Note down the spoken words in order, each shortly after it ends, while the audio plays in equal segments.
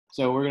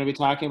So we're going to be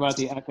talking about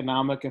the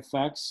economic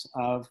effects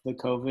of the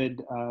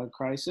COVID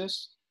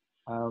crisis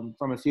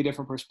from a few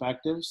different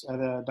perspectives.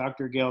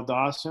 Dr. Gail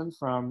Dawson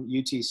from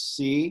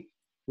UTC,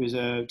 who's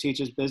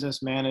teaches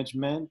business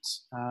management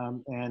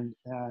and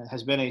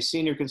has been a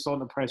senior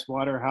consultant at Price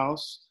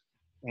Waterhouse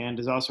and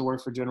has also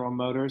worked for General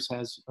Motors,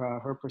 has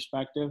her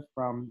perspective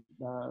from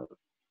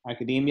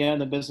academia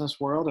and the business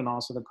world and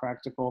also the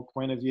practical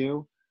point of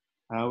view.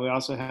 We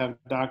also have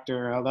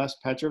Dr. Les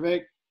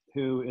Petrovic,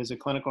 who is a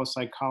clinical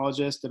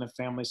psychologist and a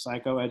family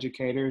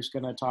psychoeducator, who's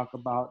going to talk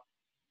about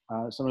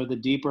some of the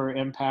deeper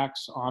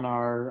impacts on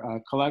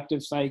our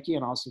collective psyche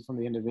and also from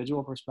the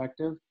individual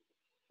perspective.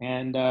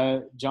 And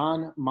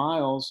John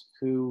Miles,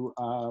 who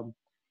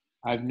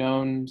I've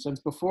known since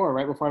before,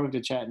 right before I moved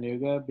to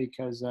Chattanooga,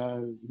 because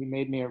he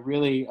made me a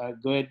really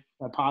good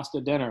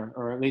pasta dinner,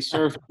 or at least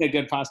served a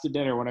good pasta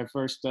dinner when I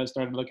first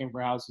started looking for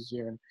houses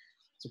here. And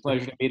it's a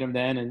pleasure to meet him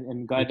then,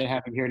 and glad to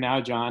have you here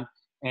now, John.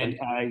 And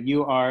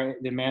you are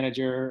the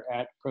manager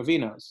at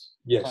Provinos.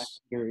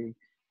 Yes.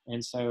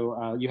 And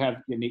so you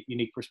have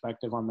unique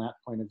perspective on that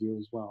point of view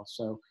as well.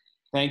 So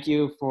thank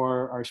you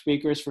for our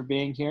speakers for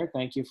being here.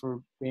 Thank you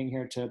for being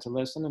here to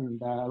listen.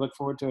 And I look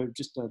forward to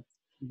just a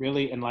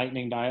really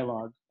enlightening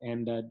dialogue.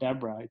 And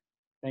Deborah,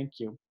 thank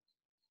you.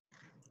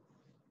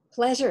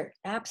 Pleasure,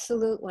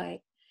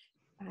 absolutely.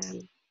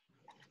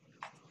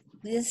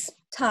 This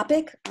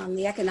topic on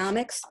the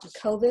economics of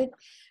COVID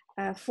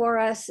for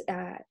us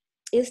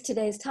is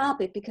today's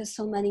topic because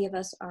so many of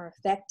us are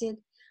affected.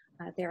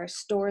 There are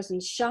stores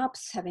and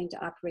shops having to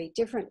operate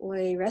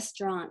differently,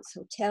 restaurants,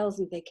 hotels,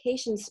 and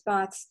vacation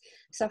spots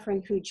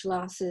suffering huge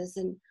losses,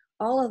 and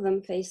all of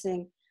them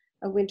facing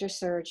a winter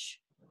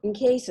surge in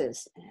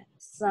cases.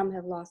 Some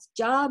have lost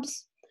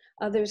jobs,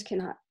 others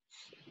cannot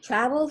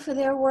travel for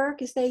their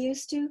work as they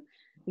used to.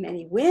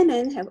 Many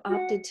women have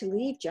opted to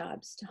leave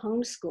jobs to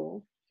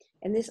homeschool,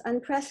 and this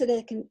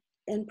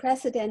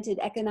unprecedented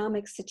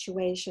economic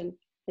situation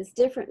has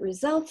different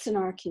results in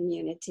our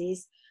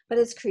communities, but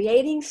it's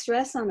creating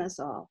stress on us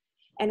all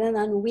and an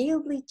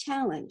unwieldy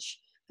challenge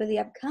for the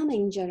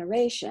upcoming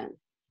generation.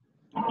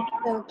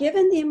 So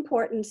given the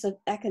importance of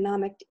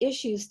economic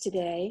issues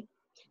today,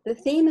 the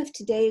theme of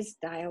today's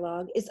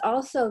dialogue is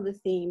also the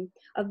theme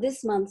of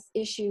this month's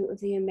issue of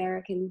the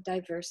American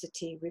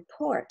Diversity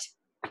Report.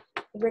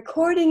 The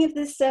recording of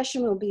this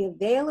session will be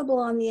available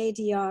on the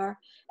ADR,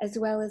 as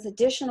well as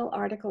additional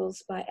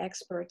articles by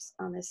experts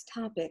on this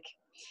topic.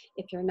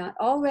 If you're not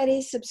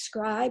already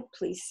subscribed,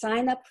 please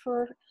sign up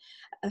for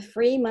a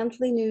free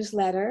monthly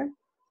newsletter.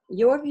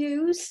 Your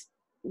views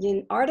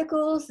in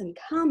articles and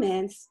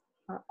comments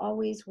are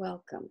always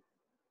welcome.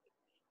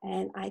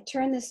 And I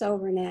turn this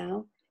over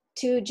now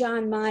to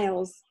John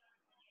Miles,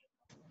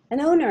 an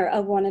owner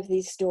of one of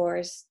these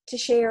stores, to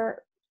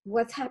share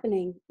what's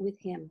happening with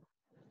him.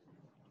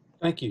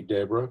 Thank you,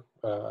 Deborah.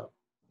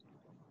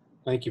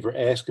 Thank you for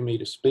asking me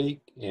to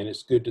speak, and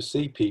it's good to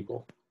see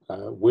people.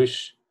 I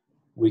wish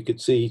we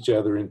could see each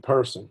other in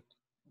person.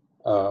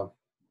 As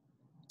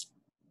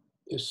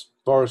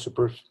far as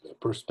the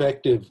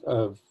perspective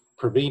of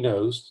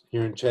Provinos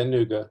here in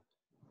Chattanooga,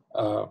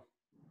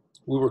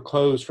 we were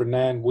closed for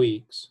 9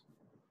 weeks.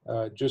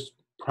 Just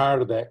prior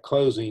to that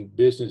closing,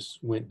 business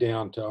went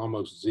down to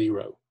almost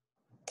zero.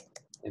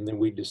 And then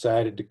we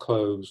decided to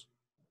close.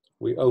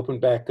 We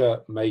opened back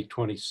up May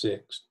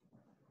 26th.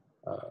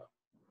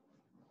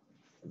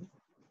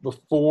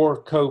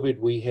 Before COVID,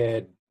 we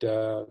had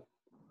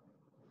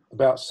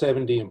about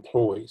 70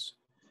 employees.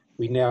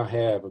 We now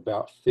have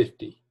about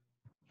 50.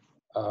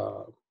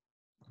 Our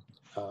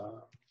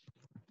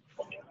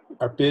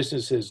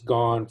business has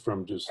gone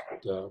from just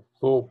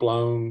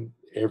full-blown,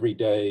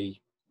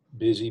 everyday,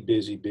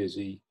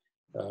 busy.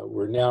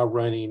 We're now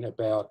running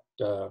about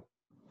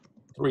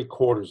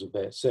 3/4 of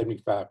that,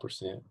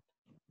 75%.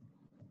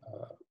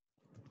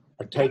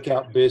 Our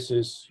takeout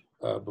business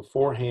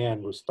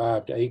beforehand was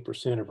 5 to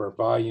 8% of our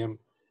volume.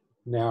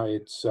 Now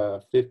it's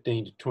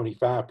 15 to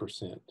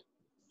 25%.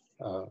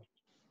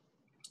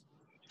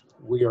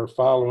 We are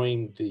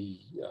following the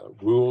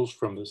rules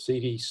from the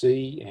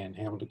CDC and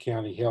Hamilton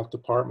County Health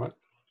Department.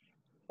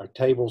 Our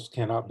tables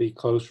cannot be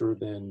closer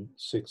than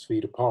 6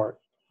 feet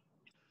apart.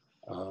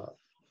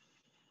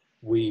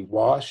 We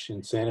wash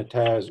and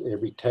sanitize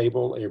every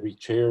table, every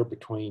chair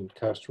between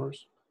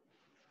customers.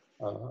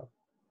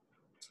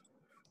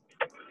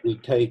 We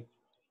take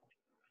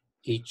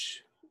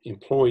each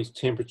employee's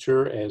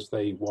temperature as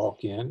they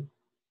walk in.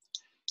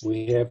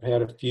 We have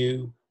had a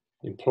few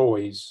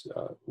employees,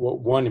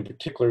 one in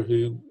particular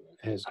who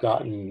has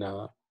gotten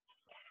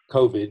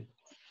COVID.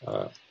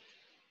 In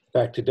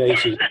fact,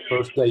 today's his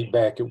first day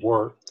back at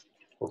work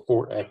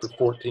after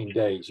 14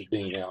 days of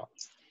being out.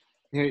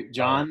 Hey,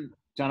 John,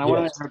 I yes.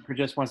 want to interrupt for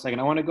just 1 second.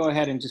 I want to go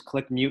ahead and just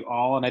click mute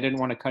all, and I didn't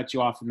want to cut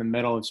you off in the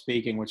middle of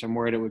speaking, which I'm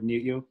worried it would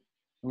mute you.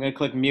 I'm going to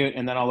click mute,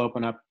 and then I'll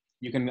open up.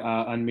 You can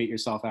unmute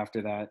yourself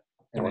after that.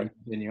 And then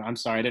continue. I'm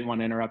sorry, I didn't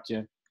want to interrupt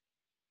you.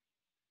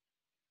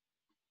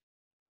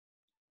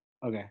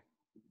 Okay.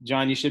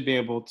 John, you should be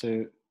able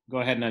to go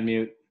ahead and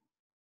unmute.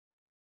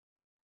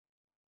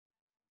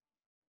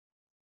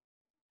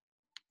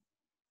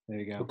 There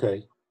you go.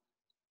 Okay.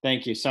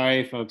 Thank you.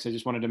 Sorry, folks. I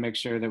just wanted to make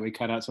sure that we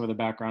cut out some of the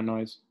background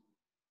noise.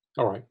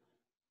 All right.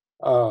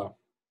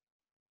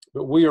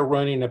 But we are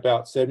running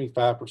about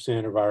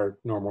 75% of our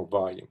normal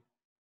volume.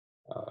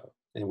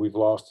 And we've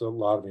lost a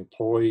lot of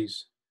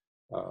employees.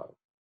 As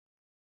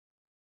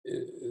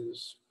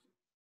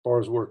far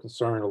as we're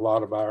concerned,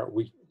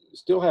 we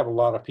still have a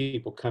lot of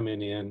people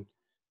coming in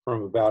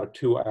from about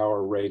a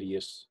 2-hour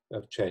radius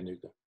of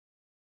Chattanooga.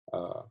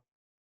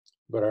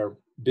 But our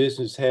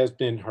business has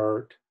been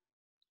hurt.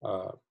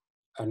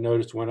 I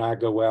noticed when I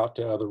go out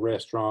to other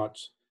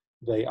restaurants,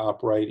 they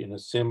operate in a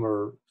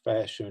similar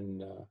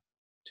fashion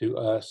to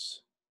us.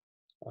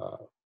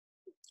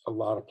 A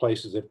lot of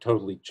places have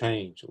totally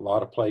changed. A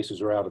lot of places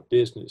are out of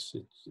business.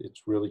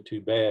 It's really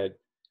too bad.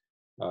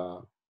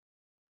 But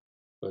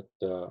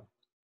I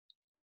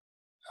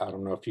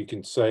don't know if you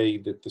can say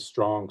that the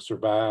strong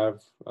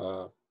survive.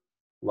 A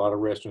lot of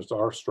restaurants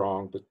are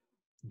strong, but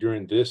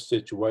during this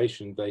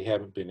situation, they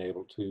haven't been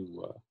able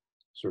to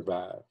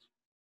survive.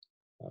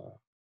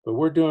 But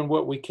we're doing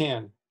what we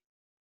can.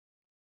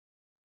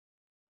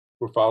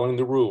 We're following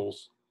the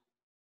rules.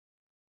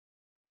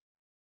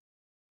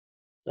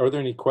 Are there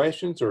any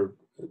questions, or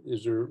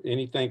is there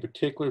anything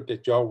particular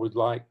that y'all would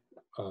like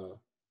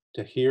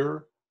to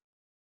hear?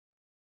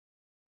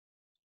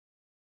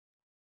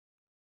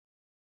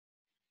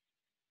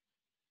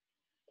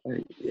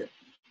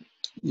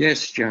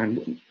 Yes,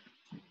 John.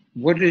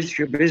 What is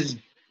your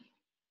business?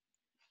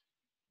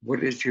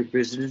 What is your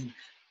business?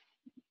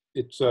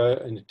 It's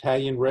an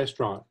Italian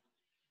restaurant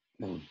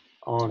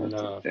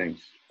on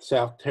Thanks.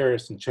 South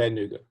Terrace in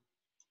Chattanooga.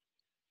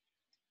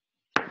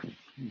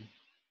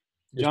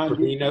 It's John,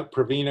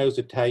 Provino's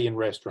Italian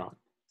restaurant.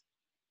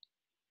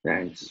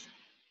 Thanks.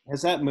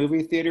 has that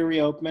movie theater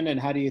reopened, and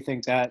how do you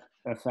think that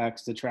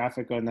affects the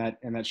traffic in that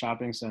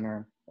shopping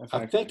center?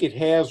 I think it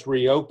has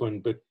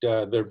reopened, but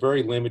they're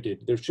very limited.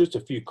 There's just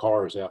a few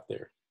cars out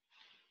there,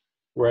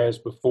 whereas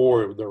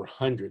before there were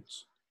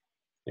hundreds.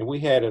 And we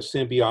had a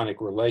symbiotic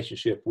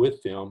relationship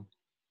with them,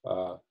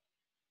 but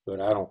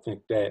I don't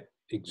think that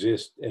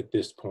exists at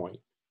this point.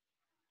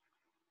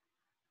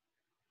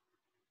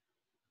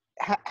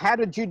 How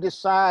did you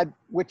decide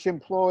which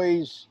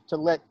employees to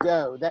let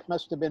go? That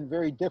must have been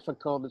very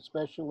difficult,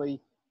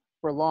 especially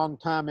for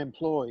long-time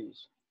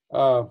employees.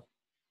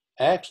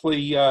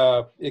 Actually,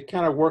 it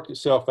kind of worked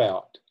itself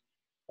out.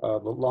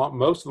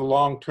 Most of the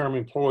long-term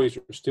employees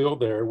are still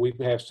there. We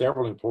have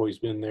several employees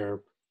been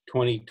there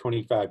 20,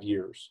 25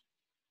 years.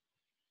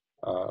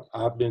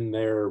 I've been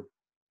there,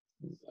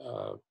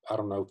 I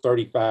don't know,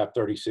 35,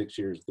 36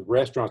 years. The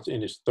restaurant's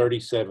in its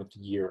 37th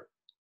year.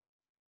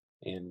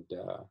 And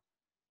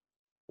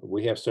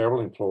we have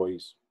several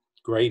employees,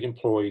 great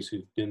employees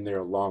who've been there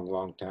a long,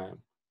 long time.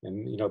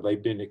 And, you know,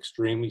 they've been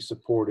extremely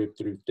supportive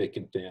through thick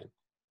and thin.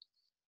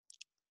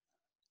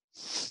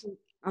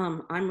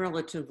 I'm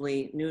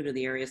relatively new to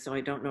the area, so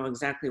I don't know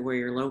exactly where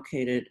you're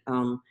located.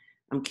 I'm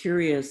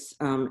curious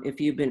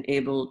if you've been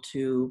able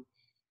to,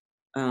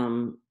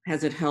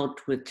 has it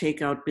helped with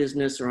takeout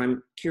business, or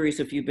I'm curious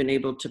if you've been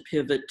able to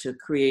pivot to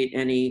create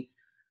any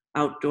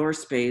outdoor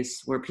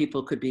space where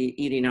people could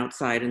be eating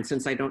outside. And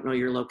since I don't know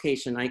your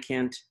location, I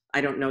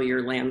don't know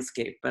your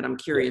landscape, but I'm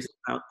curious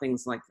about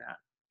things like that.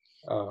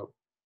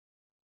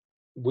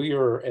 We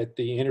are at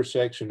the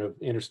intersection of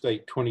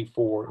Interstate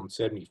 24 and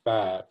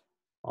 75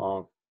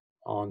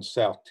 on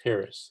South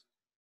Terrace.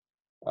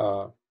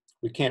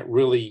 We can't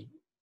really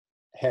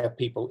have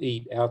people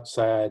eat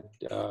outside.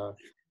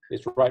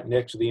 It's right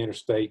next to the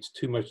interstate. It's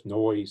too much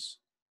noise.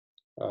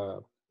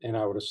 And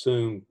I would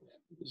assume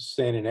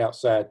standing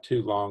outside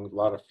too long, a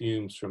lot of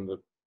fumes from the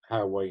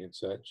highway and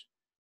such,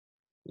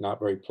 not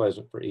very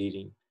pleasant for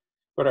eating.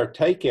 But our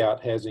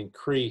takeout has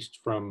increased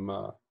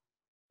from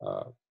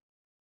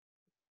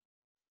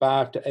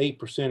 5 to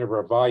 8% of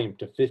our volume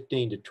to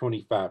 15 to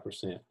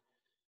 25%.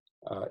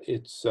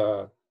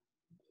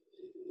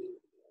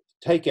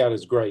 Takeout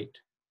is great.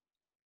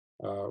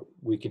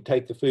 We can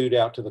take the food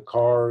out to the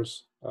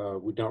cars.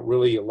 We don't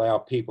really allow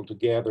people to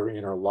gather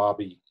in our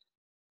lobby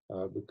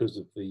because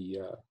of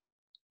the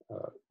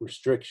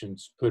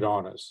restrictions put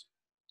on us.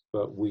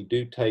 But we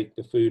do take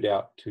the food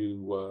out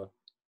to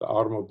the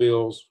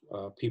automobiles.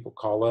 People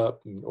call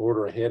up and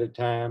order ahead of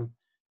time.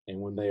 And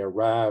when they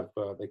arrive,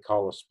 they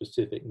call a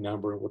specific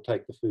number and we'll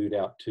take the food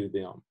out to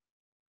them.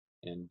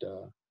 And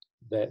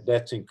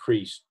that's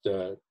increased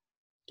 3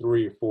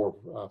 or 4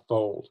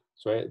 fold.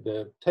 So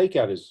the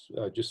takeout is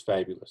just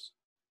fabulous.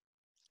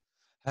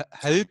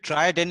 Have you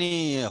tried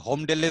any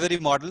home delivery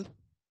model?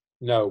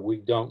 No, we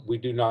don't. We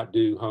do not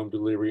do home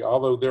delivery,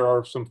 although there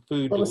are some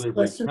food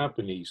delivery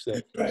companies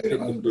that pick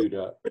the food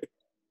up.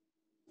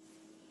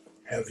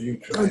 Have you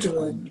tried?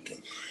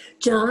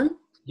 John?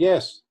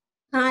 Yes.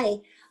 Hi.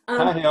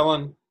 Hi,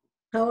 Helen.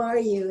 How are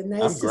you?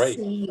 Nice to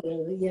see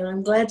you. Yeah,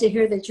 I'm glad to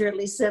hear that you're at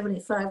least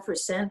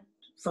 75%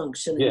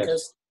 functioning,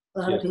 because a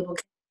lot of people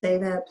can say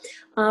that.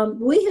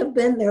 We have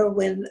been there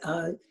when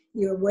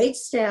your wait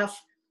staff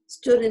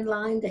stood in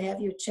line to have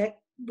your check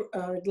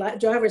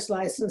driver's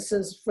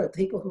licenses for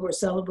people who are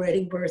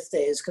celebrating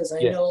birthdays, because I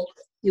Yes. know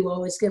you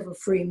always give a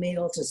free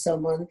meal to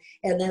someone,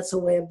 and that's a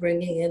way of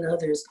bringing in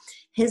others.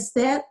 Is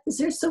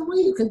there some way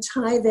you can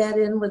tie that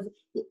in with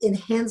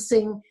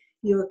enhancing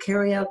your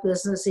carry-out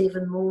business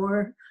even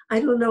more? I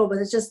don't know, but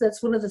it's just,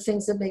 that's one of the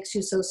things that makes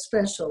you so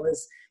special,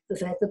 is the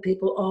fact that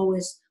people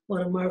always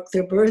want to mark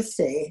their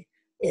birthday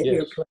at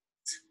your place.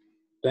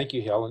 Thank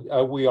you,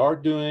 Helen. We are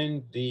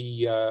doing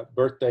the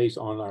birthdays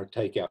on our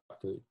takeout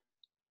food.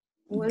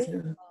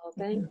 Wonderful,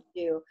 thank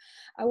you.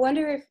 I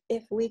wonder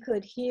if we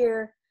could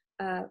hear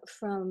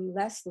from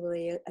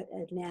Leslie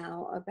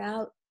now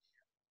about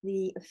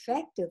the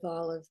effect of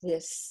all of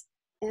this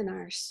and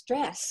our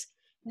stress.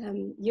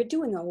 You're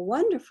doing a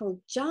wonderful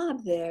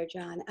job there,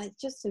 John.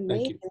 It's just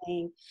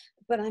amazing,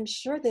 but I'm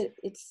sure that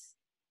it's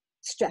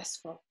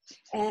stressful.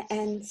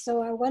 And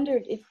so I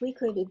wondered if we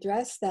could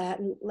address that.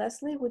 And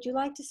Leslie, would you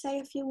like to say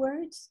a few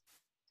words?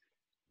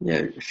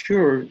 Yeah,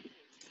 sure.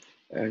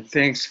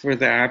 Thanks for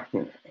the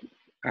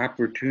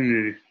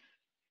opportunity.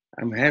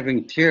 I'm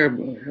having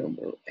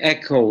terrible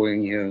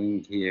echoing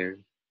in here.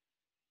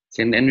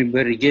 Can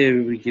anybody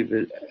give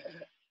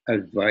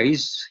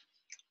advice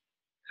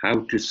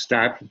how to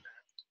stop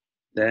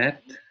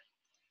that?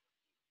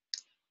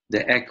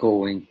 The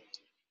echoing.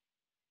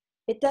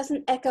 It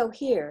doesn't echo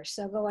here,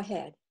 so go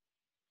ahead.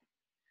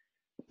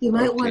 You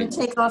might want to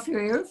take off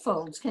your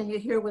earphones. Can you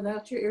hear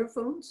without your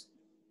earphones?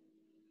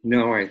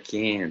 No, I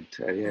can't.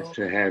 I have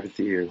to have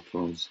the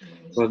earphones.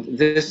 Well,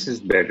 this is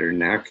better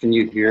now. Can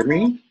you hear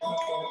me?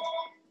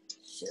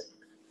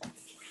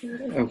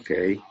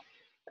 Okay.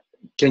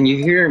 Can you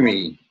hear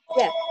me?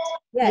 Yes.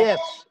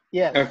 Yes.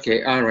 Yes.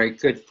 Okay. All right.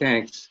 Good.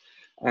 Thanks.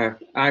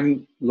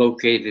 I'm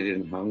located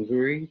in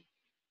Hungary,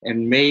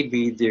 and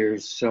maybe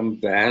there's some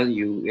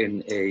value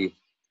in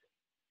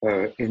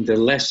the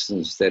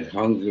lessons that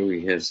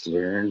Hungary has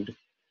learned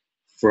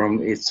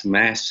from its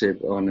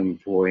massive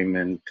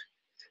unemployment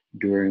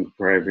during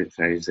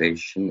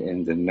privatization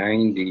in the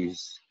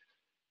 90s,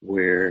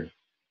 where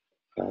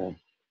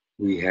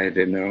we had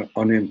an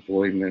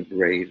unemployment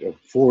rate of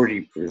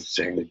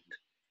 40%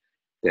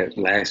 that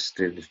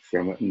lasted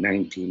from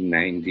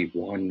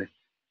 1991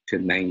 to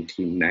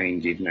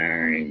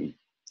 1999.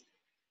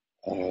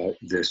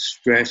 The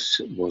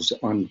stress was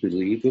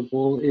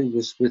unbelievable. It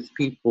was with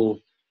people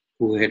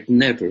who had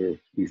never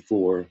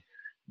before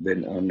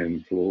been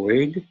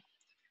unemployed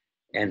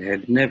and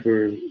had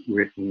never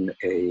written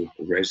a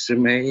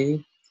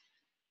resume,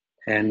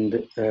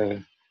 and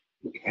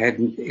had,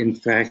 in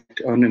fact,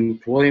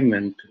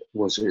 unemployment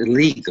was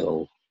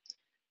illegal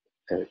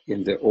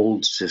in the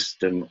old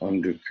system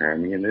under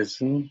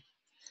communism.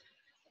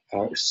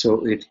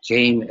 So it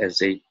came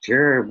as a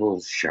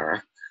terrible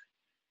shock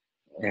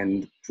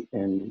and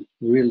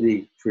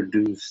really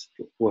produced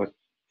what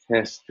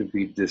has to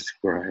be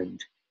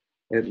described,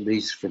 at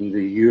least from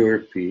the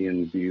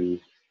European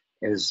view,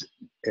 as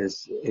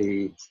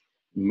a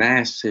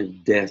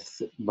massive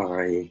death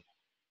by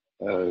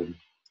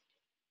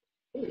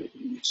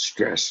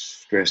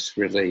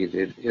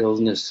stress-related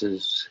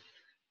illnesses,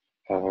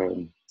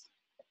 and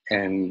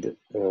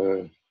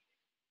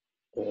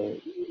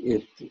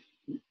it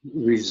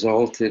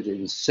resulted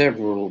in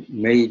several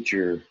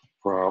major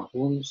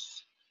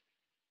problems.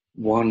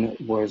 One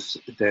was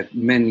that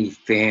many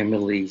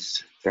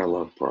families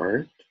fell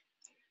apart,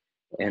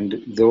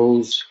 and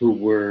those who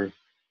were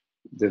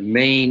the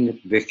main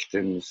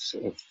victims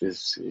of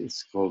this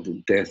is called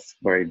death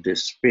by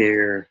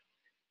despair,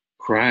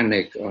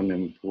 chronic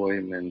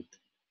unemployment,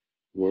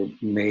 were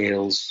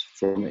males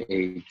from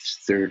age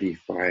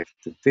 35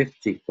 to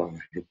 55,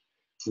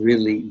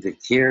 really the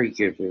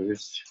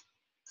caregivers.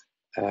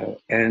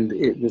 And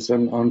it was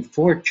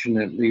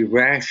unfortunately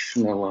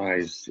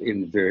rationalized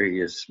in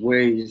various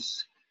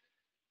ways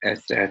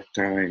at that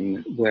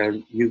time. Well,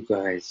 you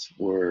guys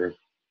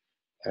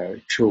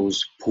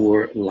chose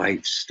poor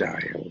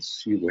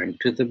lifestyles. You went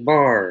to the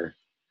bar,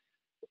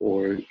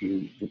 or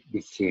you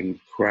became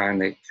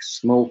chronic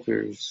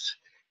smokers,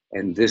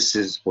 and this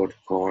is what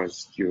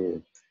caused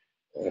your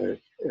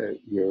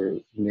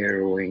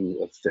narrowing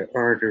of the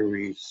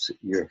arteries,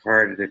 your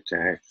heart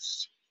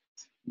attacks,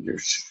 your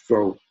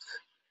stroke,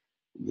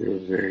 your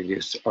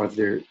various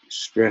other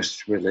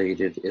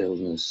stress-related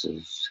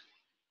illnesses,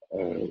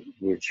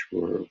 which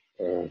were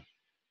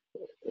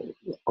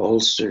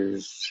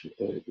ulcers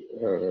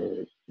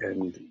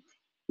and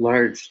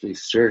largely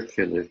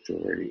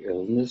circulatory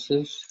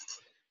illnesses.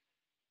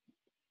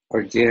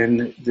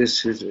 Again,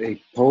 this is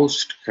a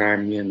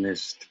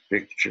post-communist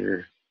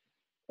picture,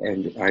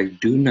 and I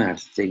do not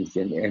think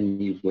in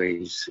any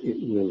ways it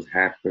will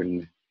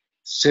happen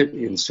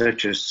in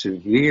such a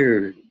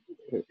severe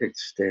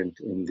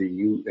extent in the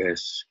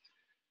US,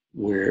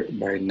 where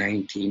by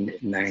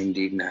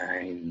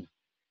 1999,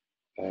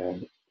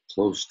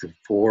 close to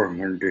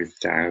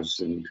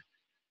 400,000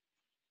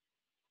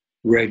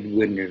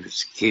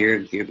 breadwinners,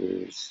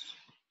 caregivers,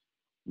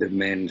 the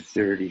men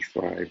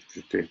 35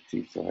 to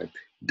 55,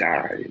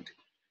 died.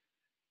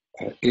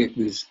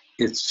 It's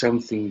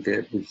something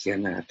that we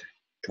cannot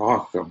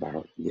talk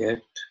about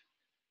yet.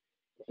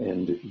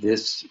 And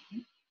this,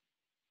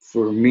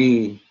 for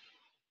me,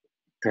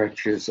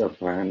 touches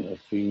upon a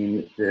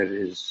theme that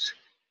is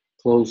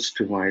close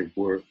to my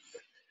work.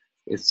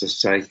 It's a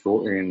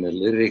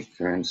psychoanalytic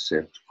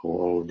concept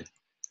called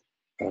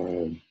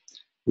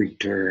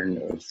return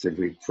of the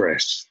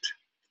repressed.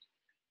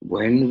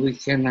 When we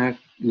cannot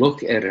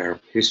look at our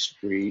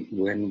history,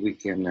 when we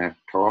cannot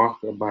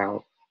talk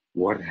about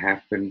what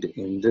happened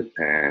in the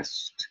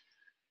past,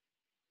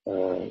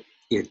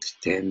 it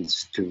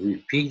tends to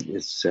repeat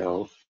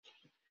itself.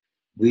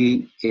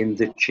 We, in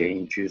the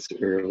changes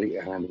early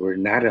on, were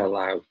not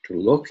allowed to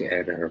look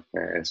at our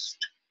past,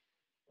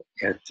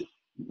 at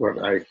what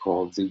I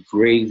call the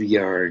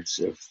graveyards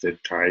of the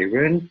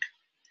tyrant.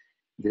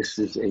 This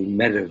is a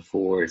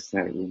metaphor, it's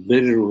not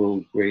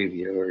literal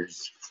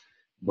graveyards,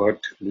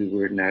 but we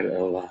were not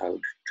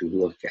allowed to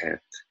look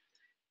at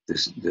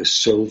the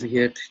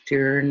Soviet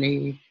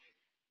tyranny.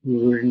 We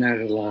were not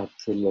allowed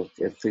to look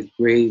at the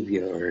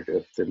graveyard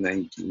of the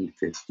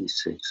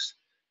 1956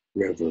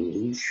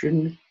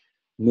 revolution,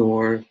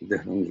 nor the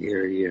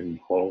Hungarian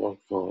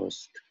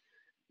Holocaust,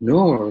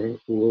 nor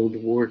World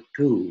War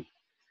II.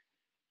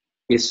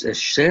 It's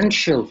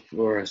essential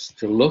for us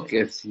to look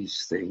at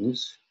these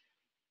things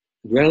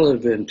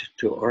relevant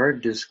to our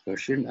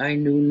discussion. I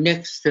knew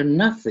next to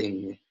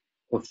nothing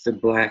of the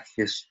Black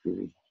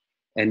history,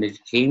 and it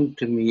came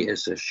to me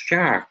as a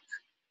shock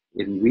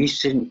in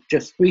recent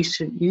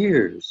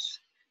years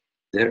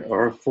that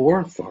our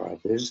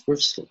forefathers were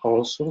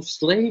also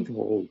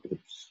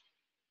slaveholders.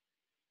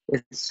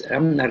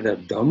 I'm not a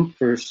dumb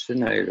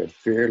person. I had a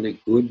fairly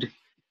good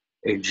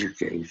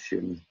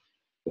education,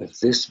 but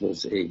this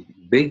was a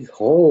big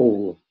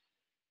hole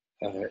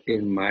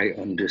in my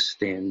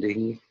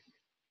understanding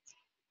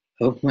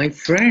of my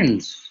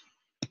friends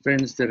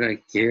that I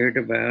cared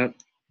about,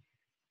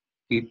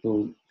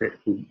 people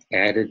who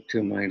added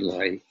to my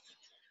life.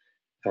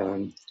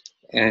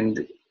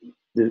 And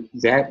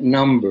that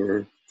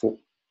number,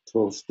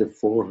 close to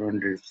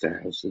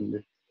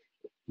 400,000,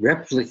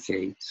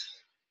 replicates,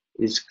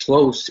 is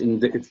close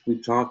if we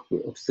talk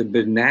of the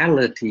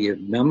banality of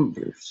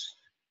numbers,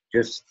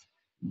 just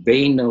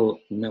banal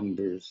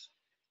numbers,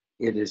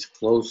 it is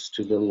close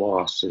to the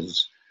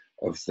losses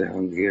of the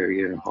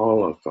Hungarian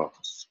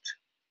Holocaust.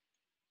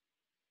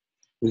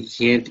 We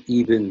can't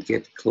even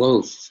get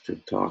close to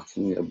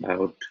talking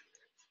about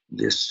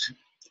this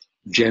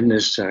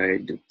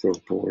genocide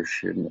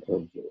proportion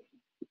of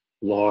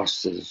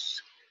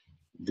losses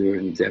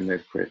during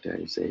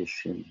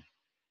democratization.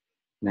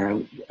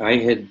 Now, I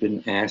had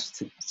been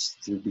asked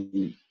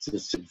to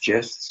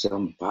suggest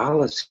some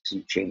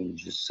policy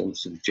changes, some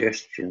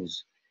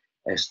suggestions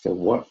as to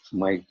what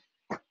might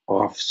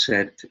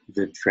offset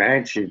the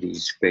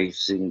tragedies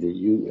facing the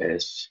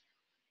US.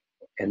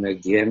 And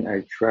again,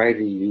 I try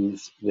to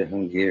use the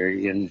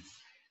Hungarian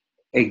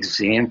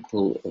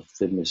example of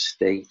the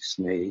mistakes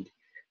made.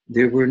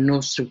 There were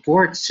no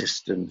support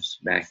systems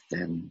back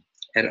then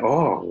at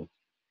all.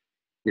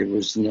 There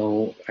was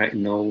no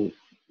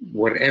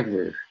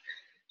whatever,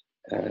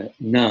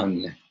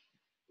 none.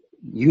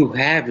 You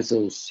have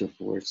those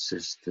support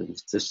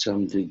systems to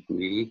some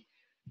degree.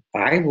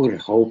 I would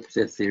hope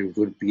that there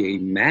would be a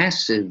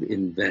massive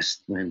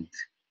investment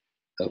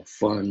of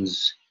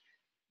funds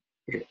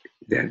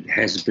that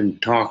has been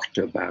talked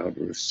about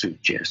or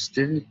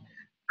suggested.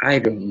 I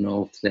don't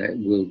know if that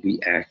will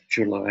be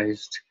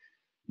actualized,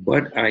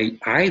 but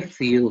I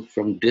feel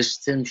from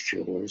distant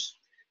shores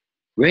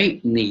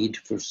great need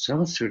for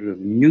some sort of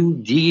New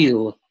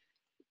Deal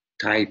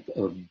type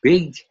of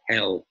big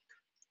help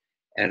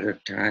at a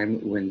time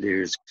when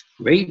there's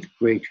great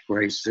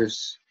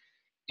crisis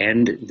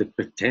and the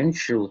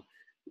potential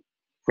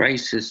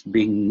crisis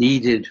being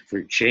needed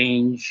for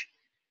change,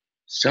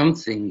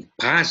 something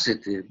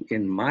positive.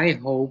 In my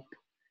hope,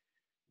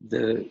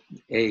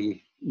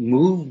 a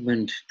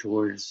movement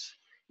towards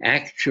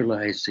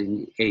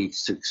actualizing a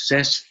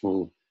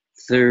successful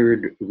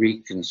third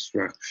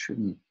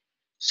reconstruction,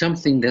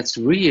 something that's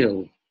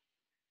real.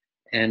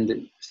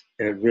 And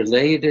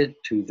related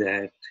to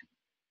that,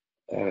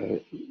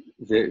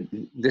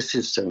 this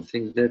is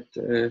something that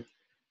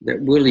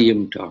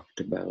William talked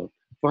about.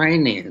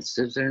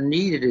 Finances are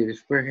needed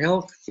for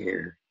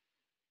healthcare.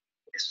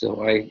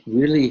 So I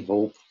really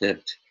hope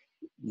that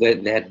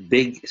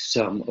big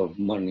sum of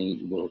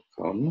money will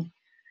come.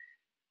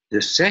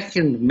 The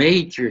second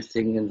major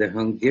thing, and the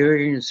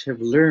Hungarians have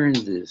learned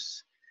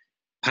this,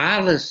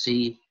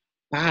 policy.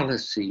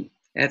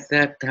 At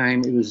that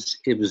time,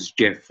 it was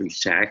Jeffrey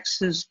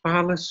Sachs's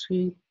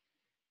policy.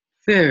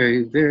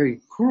 Very,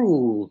 very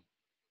cruel.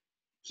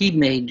 He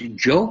made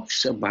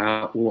jokes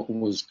about what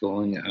was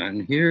going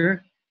on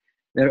here.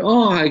 That,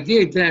 I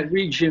gave that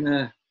region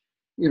a,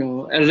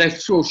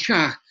 electoral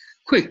shock.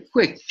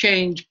 Quick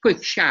change,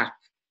 quick shock.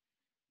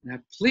 Now,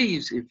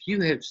 please, if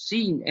you have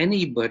seen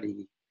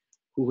anybody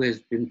who has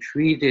been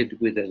treated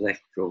with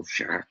electoral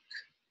shock,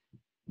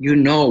 you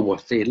know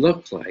what they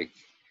look like.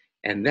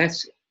 And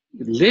that's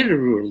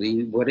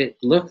literally what it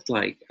looked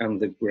like on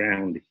the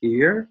ground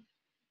here.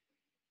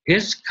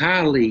 His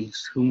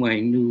colleagues, whom I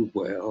knew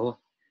well,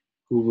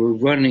 who were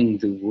running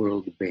the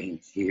World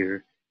Bank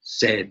here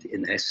said,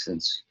 in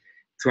essence,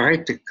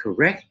 tried to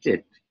correct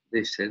it.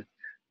 They said,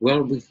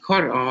 well, we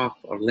cut off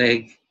a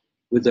leg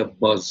with a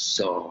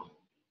buzzsaw,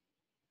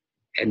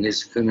 and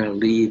it's going to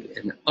leave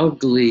an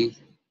ugly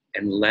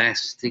and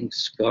lasting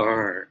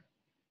scar.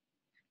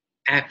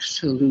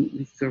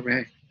 Absolutely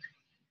correct.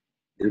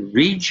 The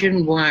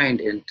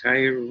region-wide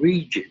entire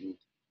region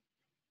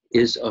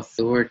is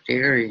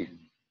authoritarian.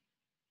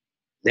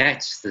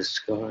 That's the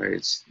scar.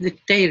 It's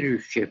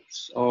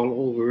dictatorships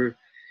all over.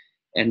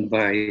 And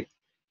by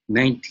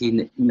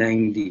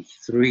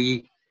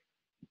 1993,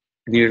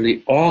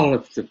 nearly all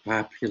of the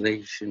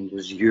population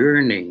was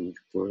yearning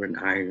for an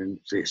iron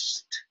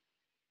fist.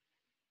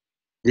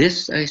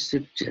 This, I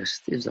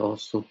suggest, is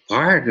also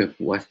part of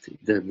what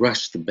the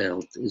Rust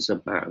Belt is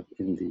about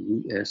in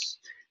the US.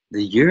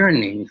 The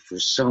yearning for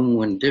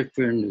someone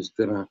different who's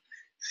gonna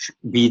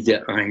be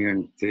the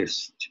iron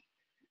fist.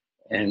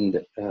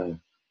 And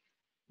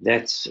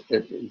that's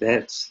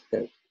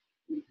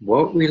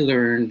what we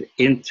learned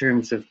in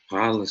terms of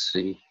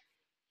policy.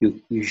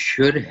 You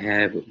should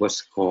have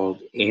what's called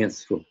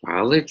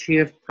anthropology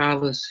of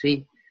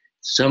policy,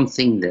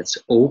 something that's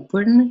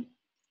open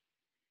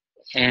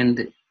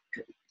and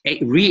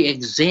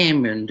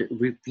re-examined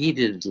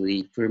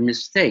repeatedly for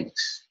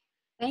mistakes.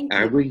 Thank you.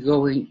 Are we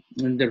going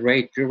in the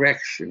right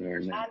direction or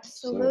not?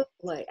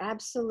 Absolutely,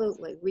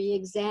 absolutely.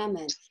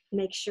 Re-examine,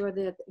 make sure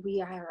that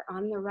we are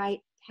on the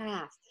right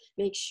path,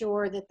 make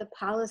sure that the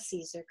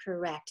policies are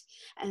correct,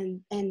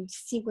 and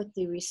see what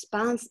the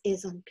response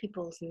is on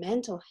people's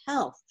mental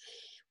health.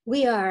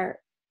 We are,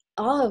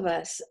 all of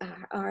us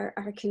are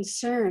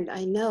concerned,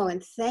 I know,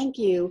 and thank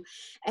you.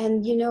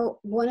 And you know,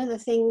 one of the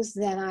things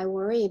that I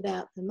worry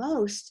about the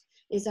most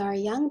is our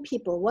young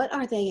people. What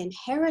are they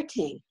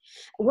inheriting?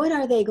 What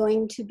are they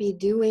going to be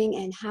doing,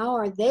 and how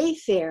are they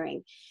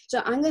faring?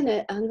 So I'm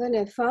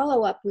gonna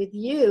follow up with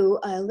you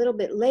a little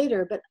bit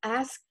later, but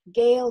ask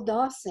Gail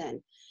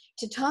Dawson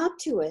to talk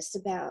to us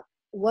about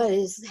what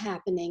is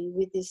happening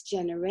with this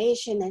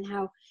generation and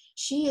how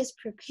she is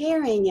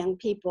preparing young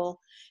people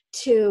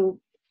to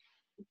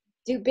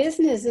do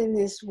business in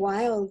this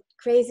wild,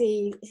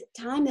 crazy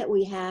time that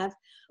we have,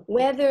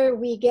 whether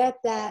we get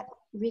that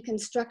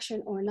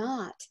reconstruction or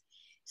not.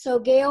 So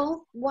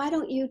Gail, why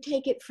don't you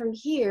take it from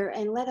here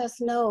and let us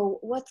know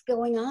what's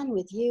going on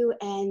with you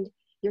and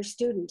your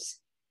students?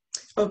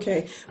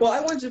 Okay, well,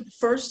 I wanted to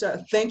first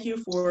thank you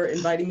for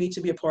inviting me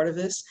to be a part of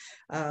this.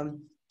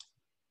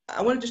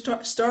 I wanted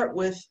to start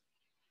with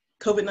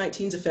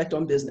COVID-19's effect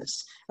on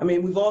business. I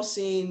mean, we've all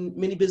seen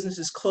many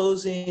businesses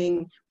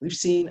closing. We've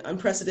seen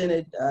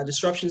unprecedented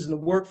disruptions in the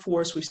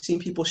workforce. We've seen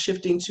people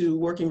shifting to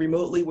working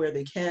remotely where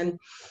they can.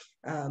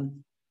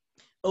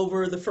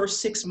 Over the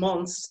first 6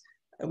 months,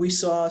 we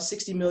saw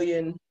 60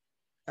 million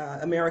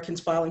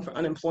Americans filing for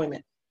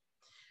unemployment.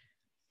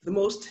 The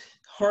most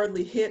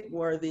hardly hit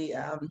were the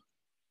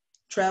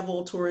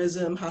travel,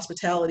 tourism,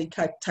 hospitality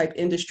type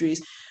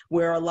industries,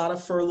 where a lot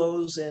of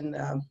furloughs and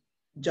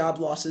job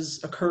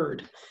losses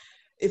occurred.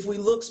 If we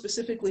look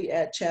specifically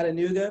at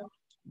Chattanooga,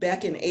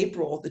 back in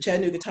April, the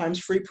Chattanooga Times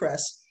Free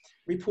Press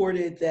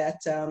reported that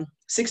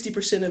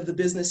 60% of the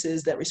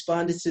businesses that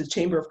responded to the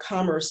Chamber of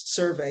Commerce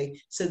survey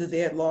said that they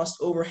had lost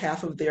over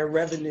half of their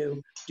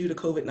revenue due to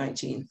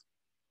COVID-19.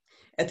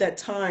 At that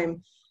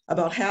time,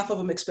 about half of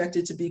them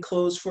expected to be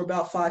closed for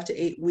about 5 to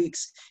 8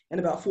 weeks, and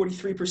about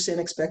 43%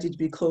 expected to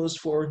be closed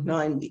for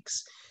 9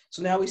 weeks.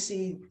 So now we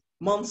see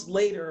months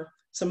later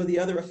some of the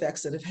other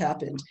effects that have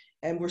happened,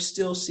 and we're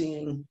still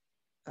seeing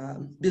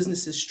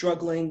businesses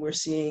struggling. We're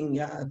seeing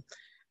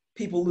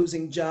people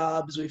losing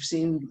jobs. We've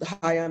seen the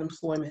high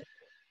unemployment.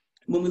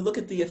 When we look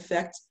at the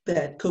effect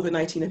that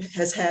COVID-19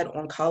 has had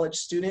on college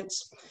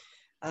students,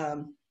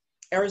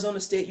 Arizona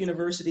State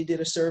University did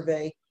a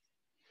survey,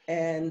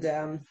 and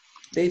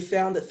they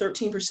found that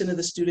 13% of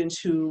the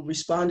students who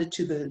responded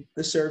to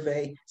the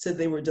survey said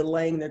they were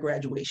delaying their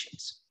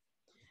graduations.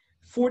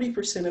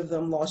 40% of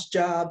them lost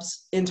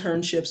jobs,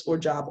 internships, or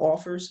job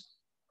offers.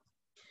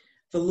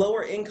 The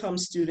lower income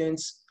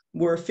students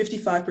were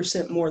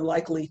 55% more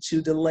likely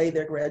to delay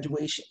their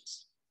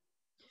graduations.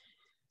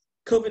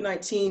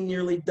 COVID-19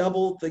 nearly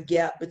doubled the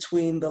gap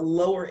between the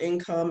lower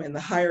income and the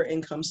higher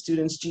income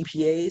students'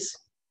 GPAs.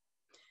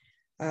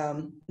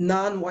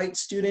 Non-white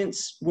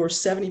students were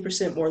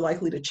 70% more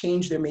likely to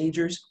change their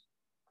majors.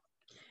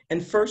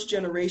 And first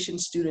generation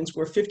students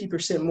were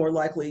 50% more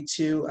likely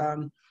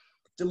to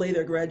delay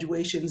their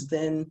graduations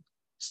than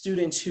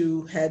students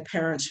who had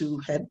parents who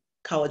had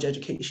college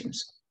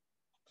educations.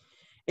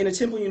 In a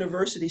Temple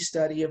University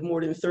study of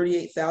more than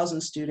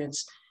 38,000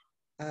 students,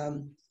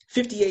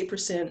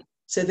 58%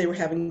 said they were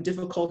having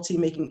difficulty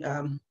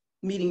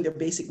meeting their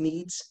basic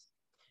needs.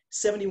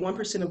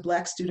 71% of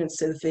Black students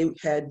said that they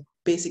had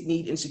basic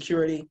need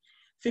insecurity.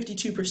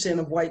 52%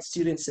 of white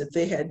students said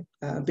they had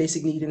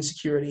basic need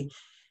insecurity.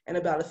 And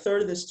about a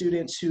third of the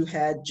students who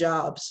had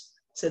jobs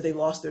said they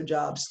lost their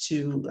jobs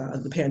to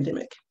the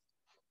pandemic.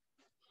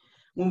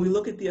 When we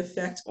look at the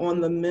effect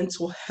on the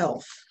mental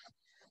health,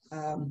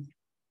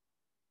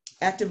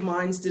 Active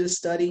Minds did a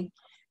study,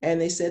 And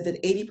they said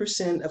that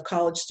 80% of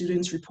college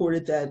students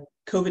reported that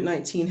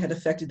COVID-19 had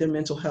affected their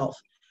mental health.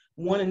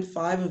 1 in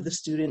 5 of the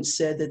students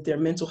said that their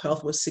mental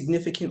health was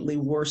significantly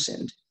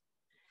worsened.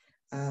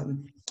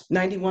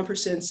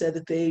 91% said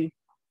that they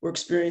were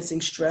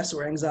experiencing stress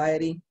or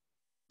anxiety.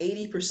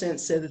 80%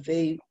 said that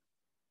they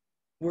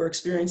were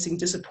experiencing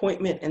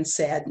disappointment and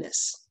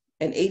sadness.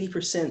 And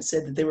 80%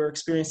 said that they were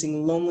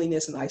experiencing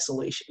loneliness and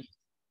isolation.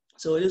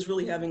 So it is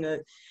really having a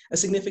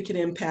significant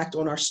impact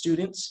on our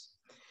students.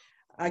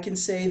 I can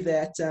say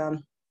that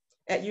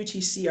at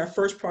UTC, our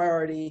first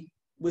priority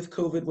with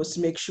COVID was to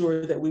make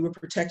sure that we were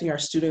protecting our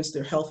students,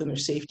 their health and their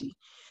safety.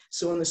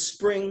 So in the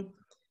spring,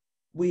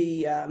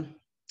 we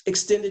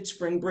extended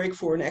spring break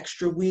for an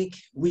extra week.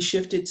 We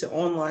shifted to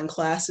online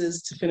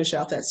classes to finish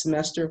out that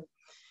semester.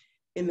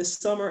 In the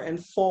summer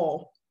and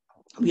fall,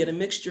 we had a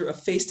mixture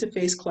of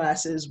face-to-face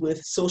classes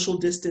with social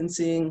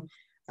distancing,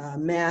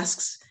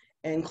 masks,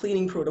 and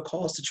cleaning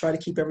protocols to try to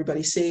keep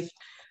everybody safe.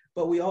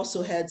 But we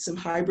also had some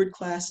hybrid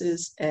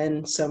classes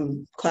and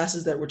some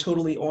classes that were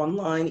totally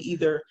online,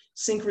 either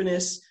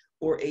synchronous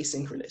or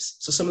asynchronous.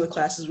 So some of the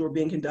classes were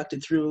being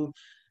conducted through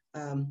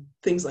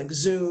things like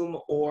Zoom,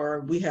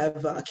 or we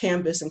have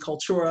Canvas and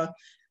Kaltura.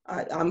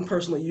 I'm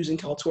personally using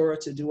Kaltura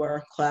to do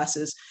our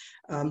classes.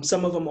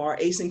 Some of them are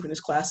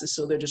asynchronous classes,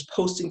 so they're just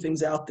posting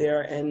things out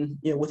there and,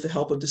 with the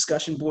help of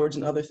discussion boards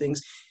and other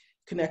things,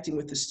 connecting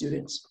with the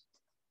students.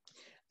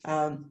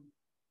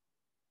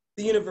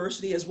 The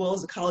university, as well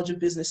as the College of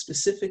Business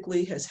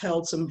specifically, has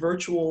held some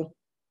virtual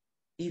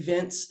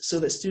events so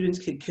that students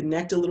can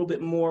connect a little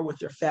bit more with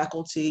their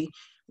faculty,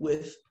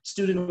 with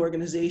student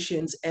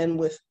organizations, and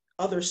with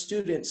other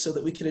students so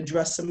that we can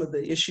address some of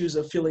the issues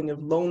of feeling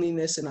of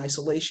loneliness and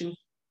isolation.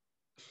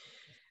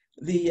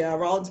 The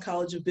Rollins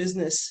College of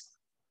Business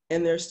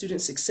and their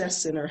Student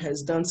Success Center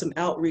has done some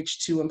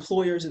outreach to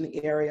employers in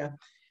the area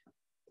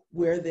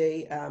where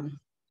they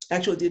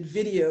actually did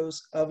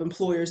videos of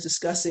employers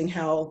discussing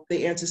how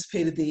they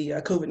anticipated the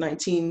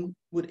COVID-19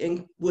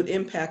 would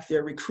impact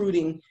their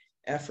recruiting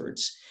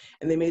efforts,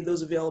 and they made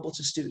those available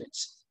to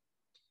students.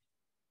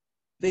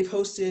 They've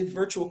hosted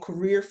virtual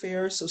career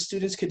fairs so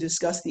students could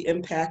discuss the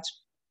impact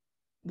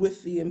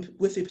with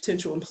the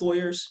potential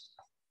employers.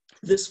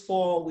 This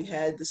fall, we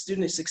had the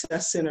Student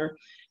Success Center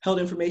held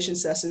information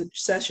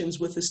sessions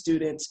with the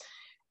students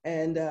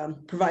and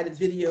provided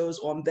videos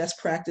on best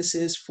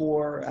practices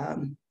for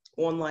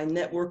online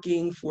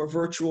networking, for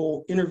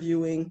virtual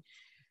interviewing.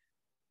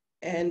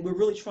 And we're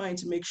really trying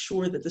to make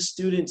sure that the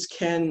students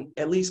can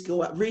at least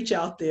go out, reach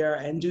out there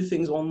and do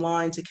things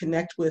online to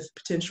connect with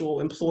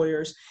potential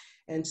employers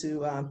and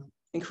to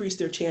increase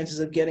their chances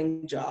of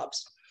getting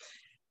jobs.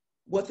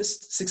 What the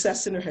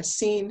Success Center has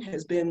seen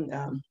has been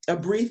a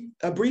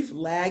brief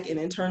lag in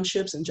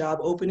internships and job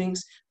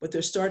openings, but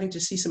they're starting to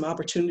see some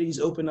opportunities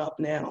open up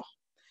now.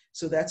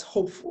 So that's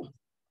hopeful.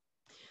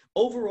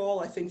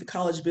 Overall, I think the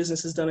College of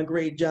Business has done a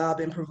great job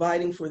in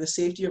providing for the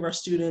safety of our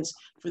students,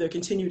 for their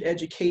continued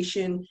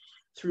education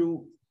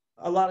through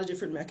a lot of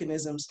different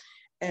mechanisms,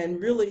 and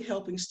really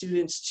helping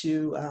students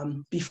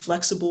to be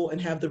flexible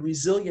and have the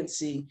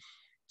resiliency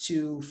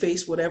to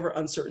face whatever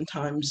uncertain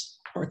times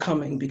are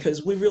coming,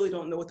 because we really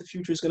don't know what the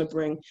future is going to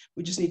bring.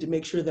 We just need to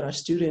make sure that our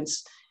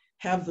students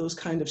have those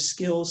kind of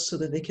skills so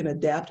that they can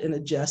adapt and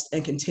adjust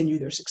and continue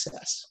their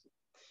success.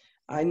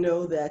 I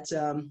know that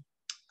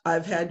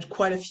I've had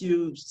quite a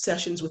few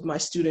sessions with my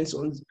students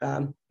on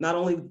not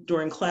only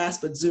during class,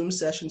 but Zoom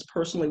sessions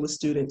personally with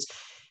students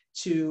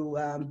to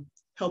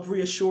help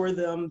reassure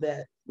them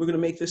that we're going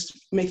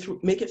to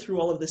make it through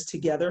all of this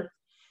together,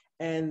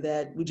 and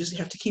that we just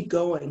have to keep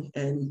going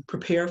and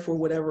prepare for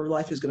whatever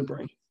life is going to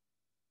bring.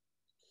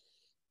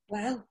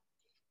 Wow.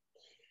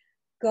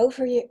 Go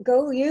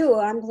you.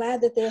 I'm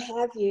glad that they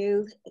have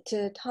you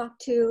to talk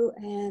to,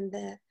 and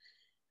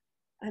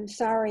I'm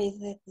sorry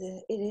that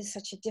it is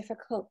such a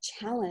difficult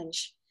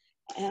challenge.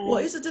 Well,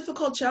 it's a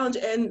difficult challenge.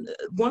 And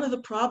one of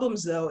the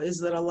problems, though, is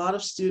that a lot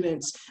of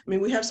students,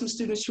 we have some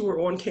students who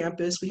are on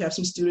campus, we have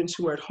some students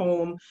who are at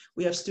home,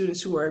 we have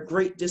students who are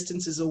great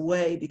distances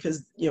away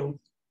because,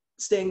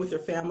 staying with their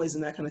families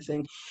and that kind of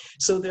thing.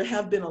 So there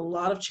have been a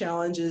lot of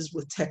challenges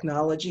with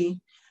technology.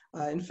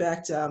 In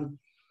fact,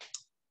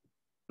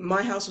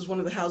 my house was one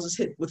of the houses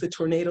hit with a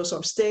tornado, so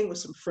I'm staying with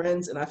some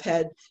friends, and I've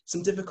had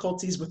some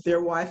difficulties with their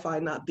Wi-Fi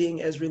not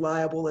being as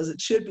reliable as it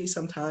should be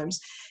sometimes.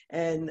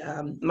 And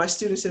my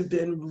students have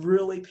been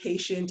really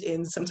patient,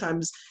 and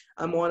sometimes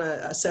I'm on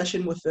a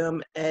session with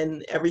them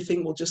and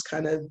everything will just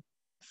kind of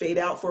fade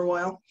out for a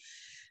while.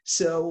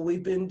 So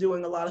we've been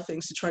doing a lot of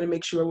things to try to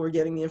make sure we're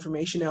getting the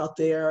information out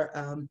there.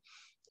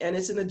 And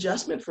it's an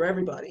adjustment for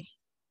everybody.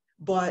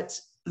 But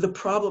the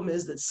problem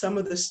is that some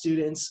of the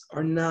students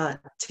are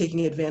not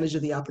taking advantage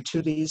of the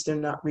opportunities. They're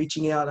not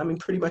reaching out.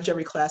 Pretty much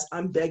every class,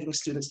 I'm begging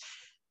students,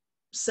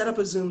 set up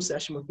a Zoom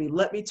session with me.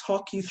 Let me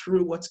talk you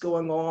through what's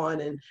going on,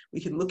 and we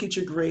can look at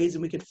your grades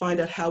and we can find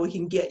out how we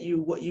can get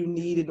you what you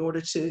need in order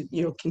to,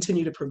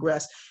 continue to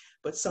progress.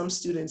 But some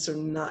students are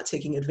not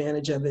taking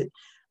advantage of it.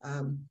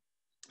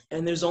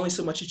 And there's only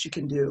so much that you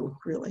can do,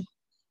 really.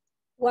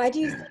 Why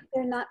do you think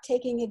they're not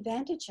taking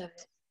advantage of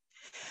it?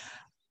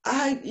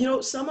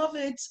 Some of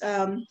it,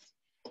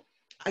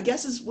 I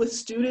guess is with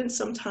students,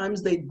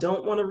 sometimes they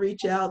don't want to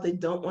reach out. They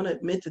don't want to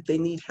admit that they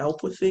need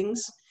help with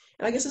things.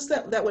 And I guess it's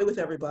that way with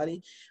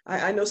everybody.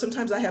 I know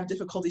sometimes I have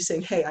difficulty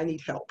saying, hey, I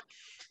need help.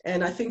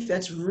 And I think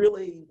that's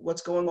really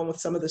what's going on with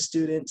some of the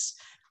students.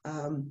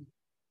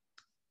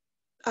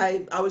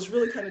 I was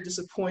really kind of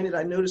disappointed.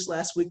 I noticed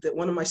last week that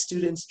one of my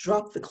students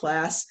dropped the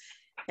class,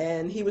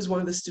 and he was one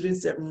of the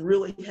students that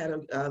really had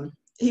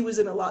he was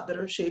in a lot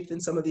better shape than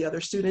some of the other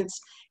students.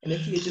 And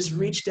if he had just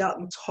reached out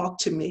and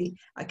talked to me,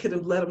 I could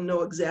have let him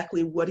know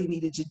exactly what he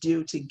needed to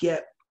do to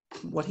get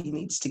what he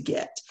needs to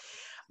get.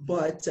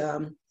 But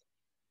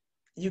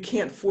you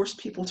can't force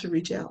people to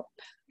reach out,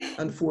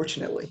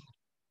 unfortunately.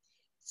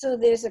 So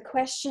there's a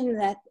question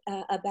that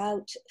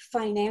about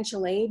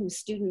financial aid and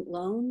student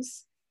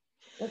loans.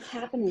 What's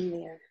happening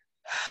there?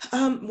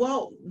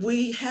 Well,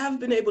 we have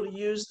been able to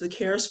use the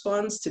CARES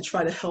funds to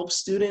try to help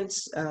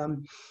students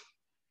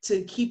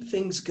to keep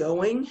things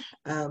going.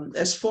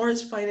 As far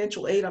as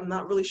financial aid, I'm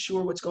not really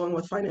sure what's going on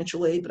with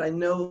financial aid, but I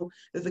know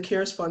that the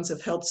CARES funds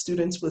have helped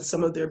students with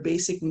some of their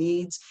basic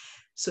needs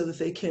so that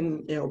they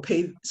can,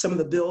 pay some of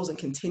the bills and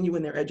continue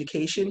in their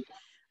education.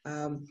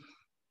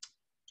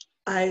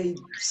 I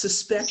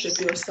suspect that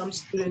there are some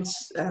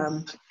students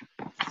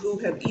who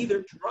have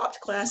either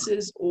dropped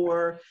classes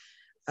or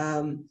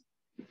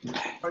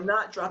are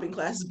not dropping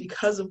classes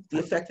because of the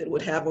effect that it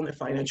would have on their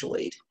financial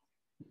aid.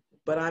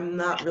 But I'm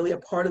not really a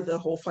part of the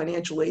whole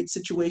financial aid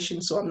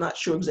situation, so I'm not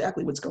sure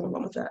exactly what's going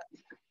on with that.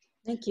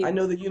 Thank you. I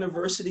know the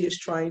university is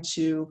trying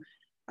to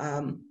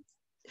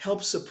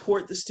help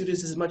support the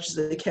students as much as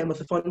they can with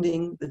the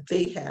funding that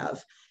they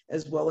have,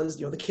 as well as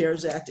the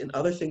CARES Act and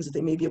other things that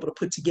they may be able to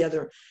put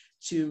together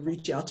to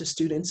reach out to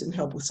students and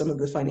help with some of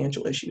the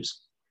financial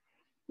issues.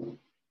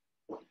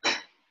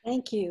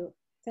 Thank you.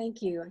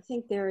 Thank you. I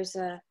think there is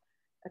a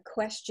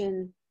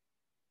question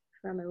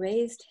from a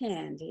raised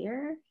hand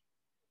here.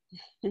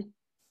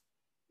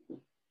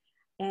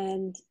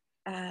 And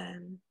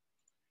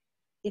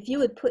if you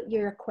would put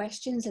your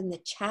questions in the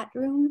chat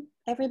room,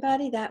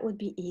 everybody, that would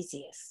be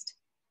easiest.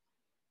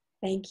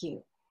 Thank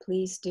you.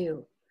 Please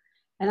do.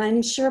 And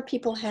I'm sure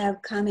people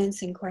have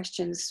comments and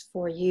questions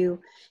for you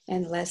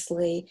and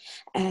Leslie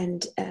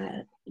and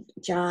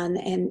John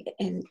and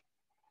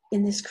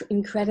in this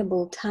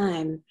incredible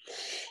time.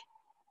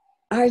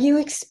 Are you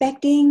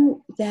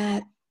expecting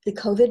that the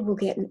COVID will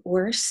get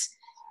worse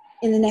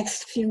in the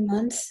next few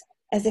months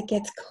as it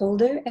gets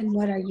colder? And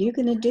what are you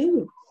going to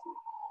do?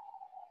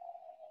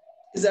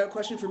 Is that a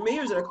question for me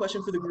or is that a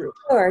question for the group?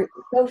 Sure,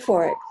 go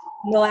for it.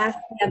 We'll ask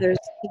the others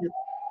too.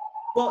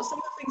 Well, some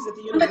of the things that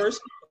the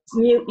university...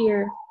 Mute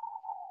your...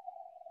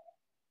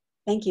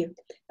 Thank you.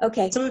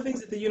 Okay. Some of the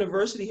things that the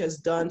university has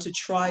done to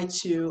try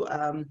to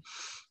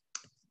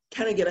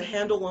kind of get a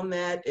handle on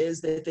that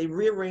is that they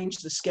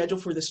rearranged the schedule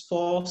for this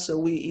fall. So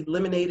we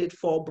eliminated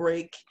fall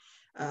break.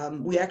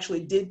 We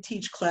actually did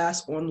teach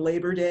class on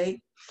Labor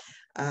Day.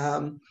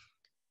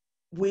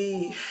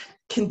 We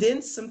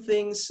condensed some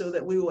things so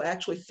that we will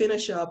actually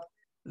finish up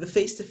the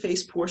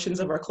face-to-face portions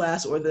of our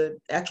class, or the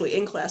actually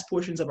in-class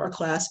portions of our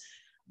class,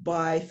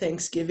 by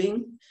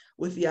Thanksgiving,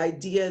 with the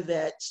idea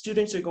that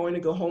students are going to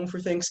go home for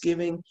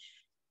Thanksgiving.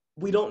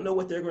 We don't know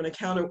what they're going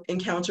to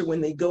encounter when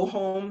they go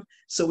home,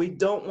 so we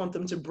don't want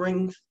them to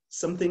bring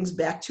some things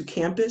back to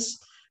campus.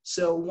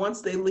 So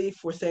once they leave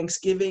for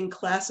Thanksgiving,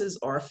 classes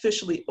are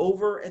officially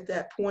over at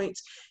that point,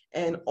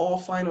 and all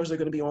finals are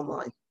going to be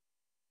online.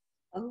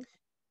 Oh.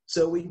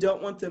 So we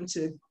don't want them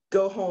to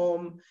go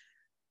home,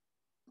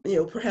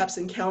 perhaps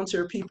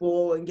encounter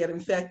people and get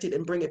infected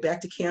and bring it back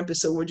to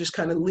campus. So we're just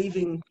kind of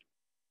leaving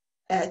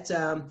at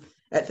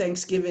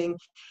Thanksgiving.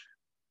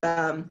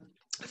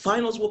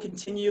 Finals will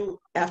continue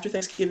after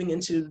Thanksgiving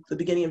into the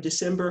beginning of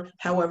December.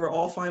 However,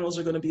 all finals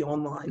are going to be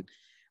online.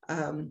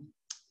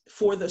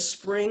 For the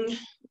spring,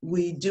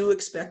 we do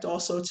expect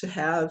also to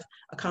have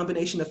a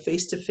combination of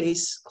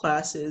face-to-face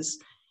classes,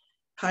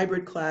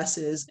 hybrid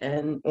classes,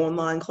 and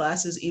online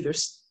classes, either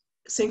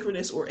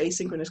synchronous or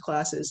asynchronous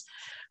classes.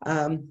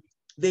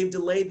 They've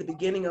delayed the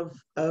beginning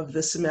of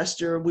the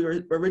semester. We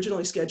were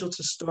originally scheduled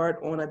to start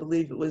on, I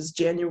believe it was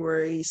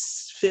January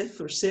 5th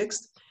or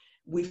 6th.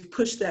 We've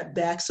pushed that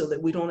back so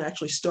that we don't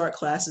actually start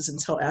classes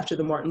until after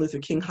the Martin Luther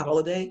King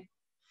holiday.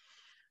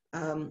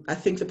 I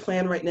think the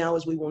plan right now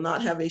is we will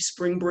not have a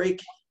spring break,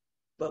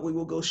 but we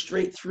will go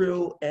straight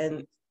through,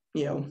 and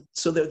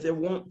so that there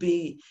won't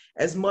be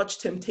as much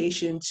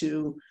temptation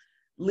to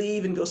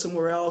leave and go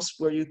somewhere else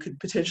where you could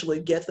potentially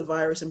get the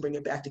virus and bring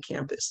it back to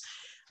campus.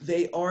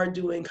 They are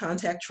doing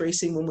contact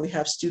tracing when we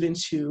have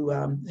students who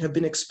have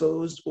been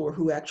exposed or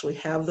who actually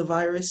have the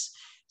virus.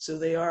 So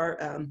they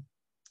are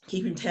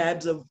keeping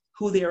tabs of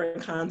who they are in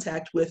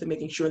contact with and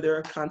making sure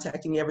they're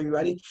contacting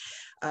everybody.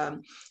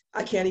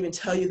 I can't even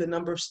tell you the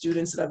number of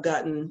students that I've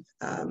gotten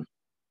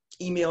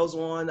emails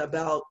on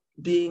about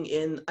being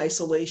in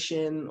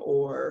isolation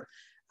or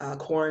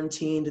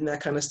quarantined and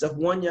that kind of stuff.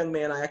 One young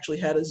man I actually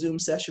had a Zoom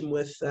session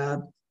with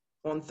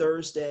on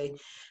Thursday,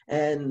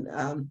 and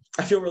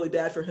I feel really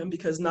bad for him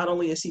because not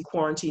only is he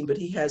quarantined, but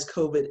he has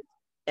COVID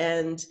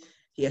and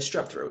he has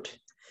strep throat.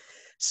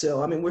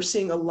 So, I mean, we're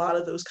seeing a lot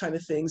of those kind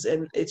of things,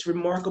 and it's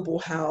remarkable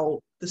how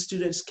the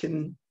students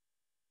can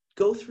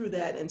go through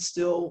that and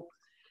still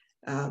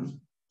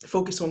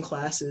focus on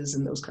classes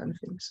and those kind of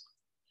things.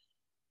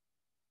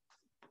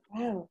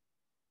 Wow.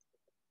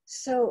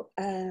 So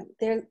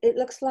there, it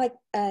looks like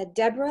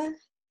Deborah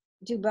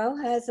Dubois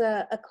has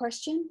a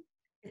question.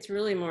 It's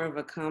really more of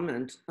a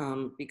comment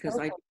because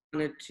I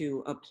wanted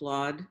to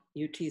applaud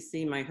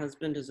UTC. My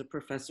husband is a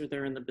professor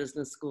there in the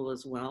business school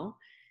as well.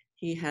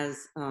 He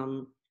has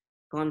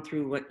gone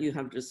through what you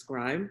have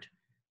described,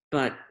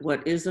 but what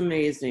is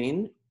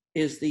amazing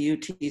is the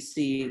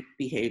UTC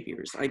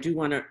behaviors. I do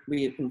want to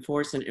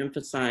reinforce and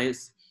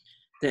emphasize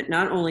that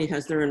not only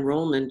has their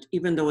enrollment,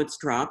 even though it's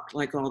dropped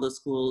like all the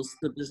schools,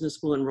 the business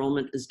school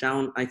enrollment is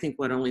down, I think,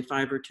 what, only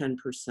 5 or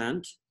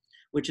 10%,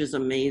 which is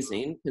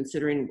amazing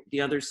considering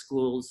the other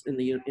schools in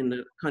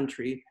the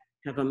country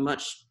have a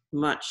much,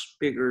 much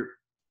bigger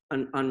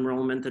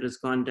enrollment that has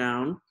gone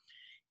down.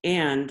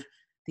 And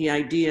the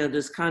idea of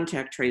this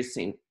contact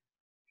tracing.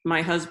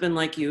 My husband,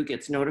 like you,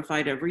 gets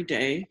notified every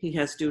day. He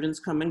has students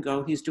come and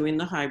go. He's doing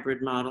the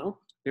hybrid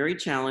model, very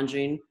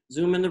challenging.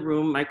 Zoom in the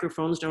room,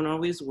 microphones don't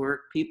always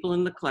work, people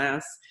in the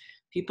class,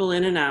 people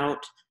in and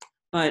out.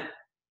 But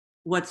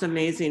what's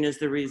amazing is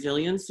the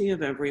resiliency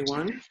of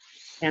everyone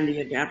and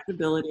the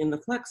adaptability and the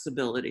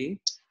flexibility.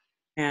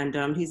 And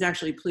he's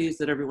actually pleased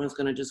that everyone's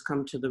going to just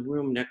come to the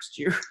room next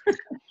year,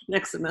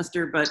 next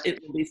semester, but it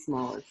will be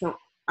smaller. So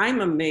I'm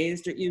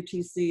amazed at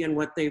UTC and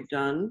what they've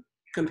done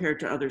compared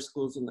to other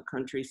schools in the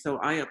country. So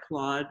I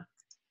applaud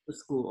the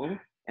school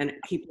and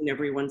keeping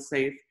everyone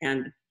safe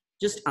and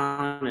just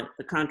on it.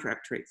 The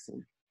contract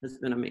tracing has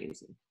been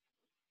amazing.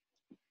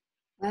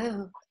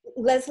 Wow.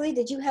 Leslie,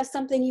 did you have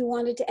something you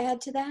wanted to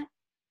add to that?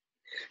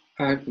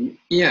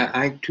 Yeah,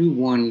 I too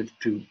wanted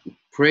to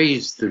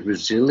praise the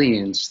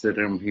resilience that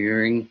I'm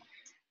hearing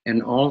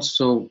and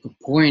also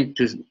point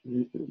to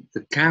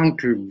the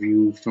counter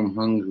view from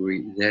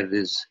Hungary, that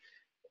is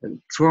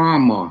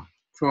trauma.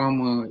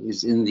 Trauma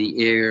is in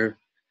the air.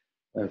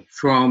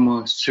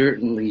 Trauma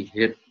certainly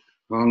hit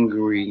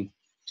Hungary.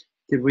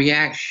 The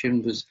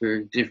reaction was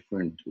very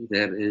different.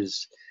 That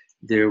is,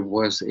 there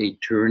was a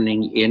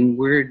turning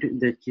inward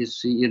that you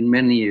see in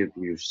many of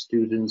your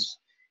students,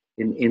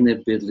 an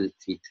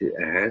inability to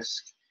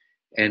ask.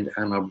 And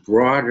on a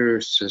broader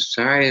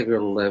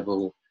societal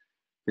level,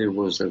 there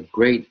was a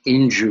great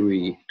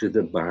injury to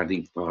the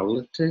body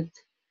politic.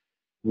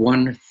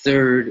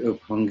 1/3 of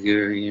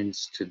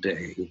Hungarians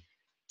today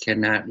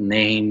cannot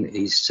name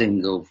a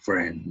single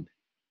friend.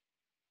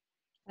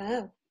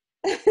 Oh,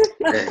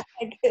 my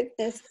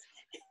goodness.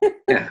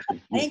 Yeah.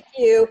 Thank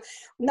you.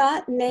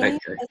 Not name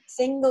Okay. a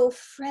single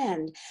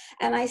friend.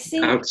 And I see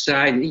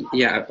Outside,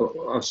 yeah,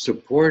 a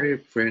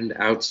supportive friend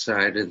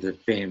outside of the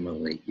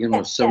family. You know,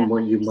 Yeah,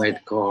 someone you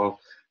might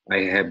call, I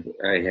have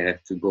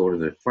to go to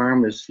the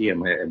pharmacy, I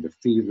might have a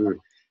fever.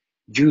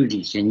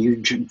 Judy, can you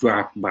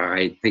drop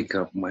by, pick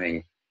up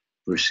my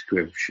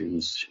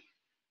prescriptions?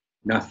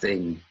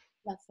 Nothing.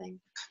 nothing.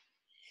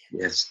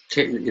 Yes,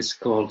 it's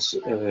called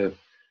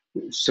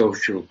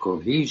social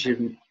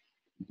cohesion.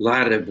 A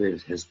lot of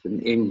it has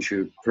been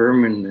injured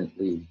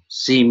permanently,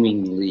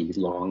 seemingly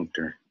long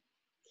term.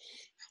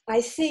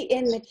 I see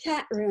in the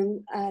chat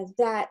room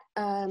that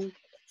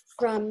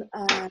from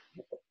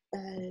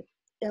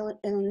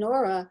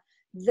Eleonora,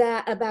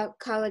 that about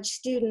college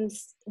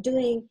students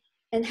doing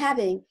and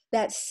having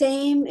that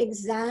same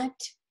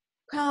exact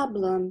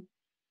problem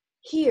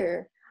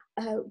here.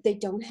 They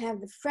don't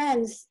have the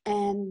friends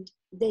and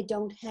they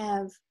don't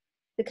have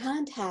the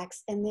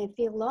contacts and they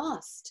feel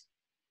lost.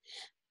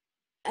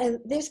 And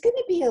there's going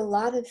to be a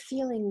lot of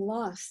feeling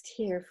lost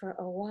here for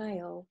a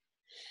while.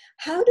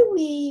 How do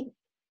we,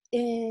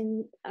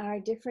 in our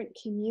different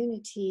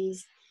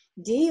communities,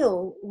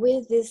 deal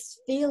with this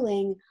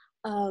feeling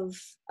of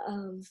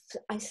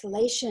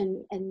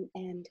isolation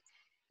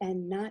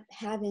and not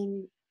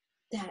having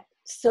that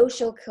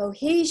social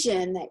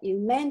cohesion that you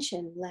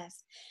mentioned,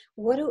 Les?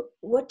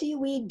 What do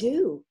we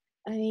do?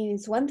 I mean,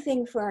 it's one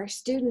thing for our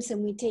students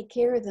and we take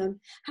care of them.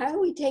 How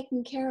are we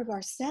taking care of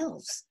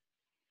ourselves?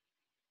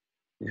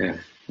 Yeah.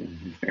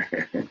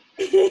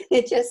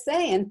 Just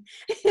saying.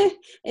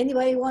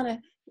 Anybody want to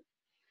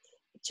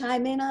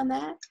chime in on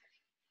that?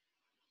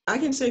 I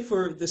can say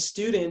for the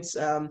students,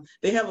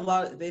 they've had a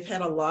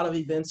lot of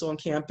events on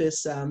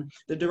campus.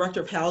 The director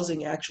of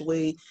housing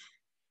actually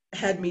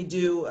had me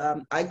do,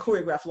 I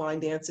choreograph line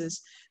dances.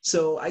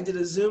 So I did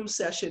a Zoom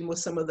session with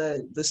some of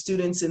the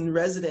students and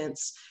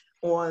residents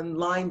on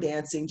line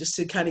dancing just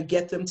to kind of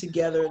get them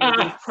together and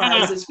give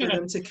prizes for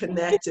them to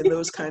connect and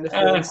those kind of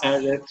things.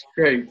 That's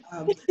great.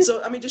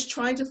 So, I mean, just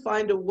trying to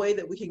find a way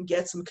that we can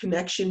get some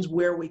connections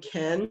where we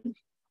can.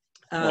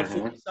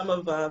 For some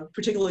of,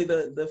 particularly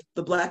the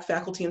Black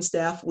faculty and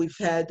staff, we've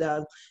had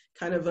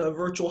kind of a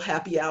virtual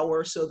happy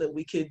hour so that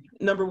we could,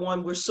 number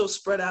one, we're so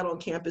spread out on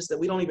campus that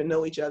we don't even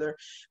know each other,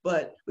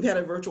 but we've had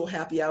a virtual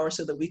happy hour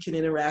so that we can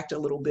interact a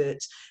little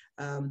bit.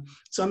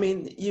 So, I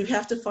mean, you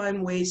have to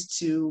find ways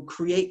to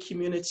create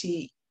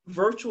community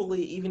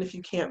virtually, even if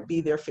you can't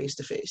be there face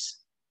to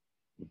face.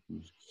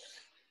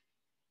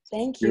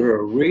 Thank you.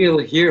 You're a real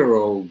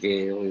hero,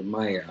 Gail, in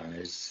my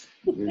eyes.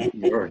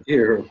 You're a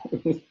hero.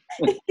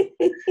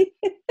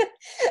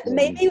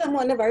 Maybe in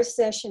one of our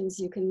sessions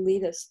you can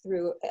lead us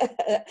through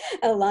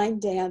a line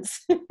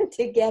dance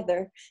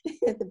together,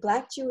 the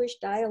Black Jewish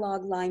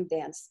Dialogue line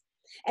dance.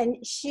 And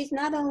she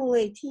not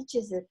only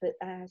teaches it, but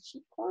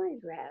she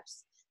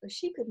choreographs, so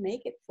she could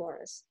make it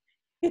for us.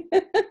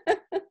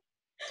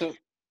 So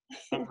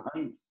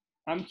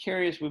I'm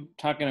curious, we're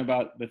talking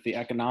about with the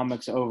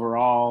economics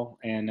overall,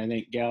 and I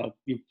think, Gail,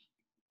 you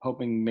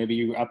hoping maybe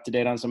you're up to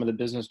date on some of the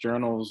business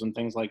journals and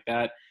things like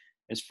that.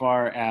 As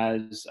far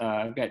as,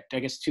 I've got, I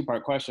guess,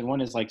 two-part question.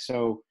 One is like,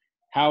 so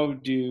how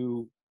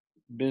do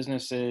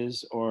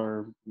businesses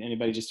or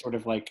anybody just sort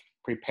of like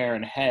prepare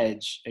and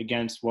hedge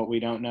against what we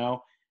don't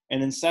know?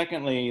 And then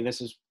secondly,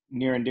 this is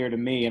near and dear to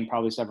me and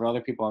probably several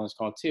other people on this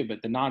call too,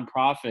 but the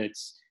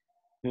nonprofits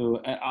who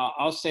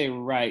I'll say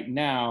right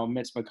now,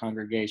 Mitzvah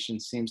Congregation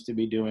seems to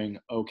be doing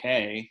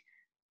okay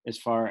as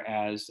far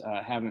as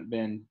haven't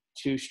been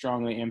too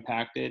strongly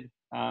impacted,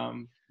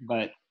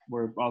 but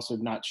we're also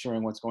not sure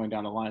what's going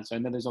down the line. So I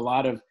know there's a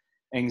lot of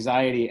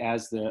anxiety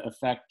as the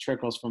effect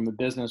trickles from the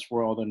business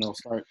world, and it'll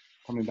start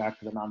coming back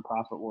to the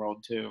nonprofit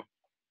world too.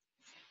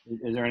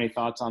 Is there any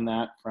thoughts on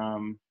that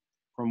from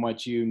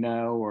what you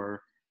know,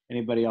 or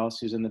anybody else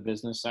who's in the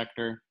business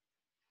sector?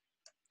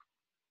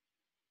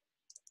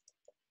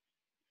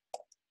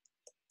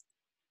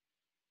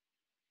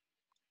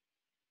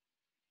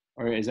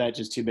 Or is that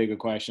just too big a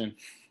question?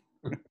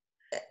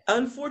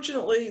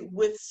 Unfortunately,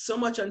 with so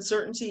much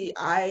uncertainty,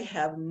 I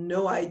have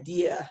no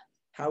idea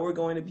how we're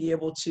going to be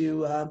able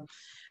to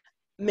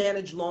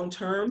manage long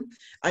term.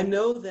 I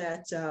know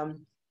that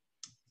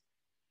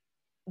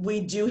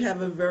we do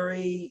have a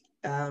very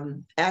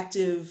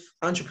active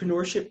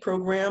entrepreneurship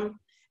program.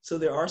 So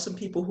there are some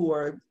people who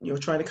are,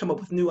 trying to come up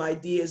with new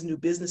ideas, new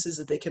businesses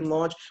that they can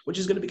launch, which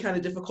is going to be kind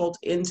of difficult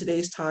in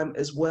today's time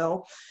as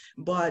well.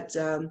 But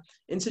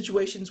in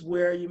situations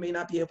where you may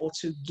not be able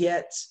to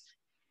get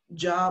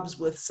jobs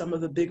with some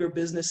of the bigger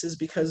businesses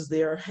because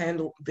they're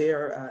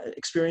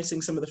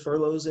experiencing some of the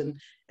furloughs and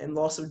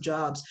loss of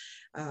jobs,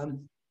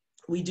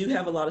 we do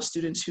have a lot of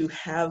students who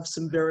have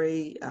some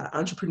very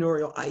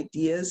entrepreneurial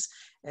ideas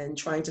and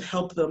trying to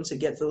help them to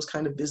get those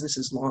kind of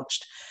businesses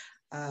launched.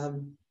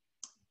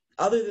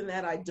 Other than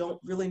that, I don't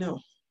really know.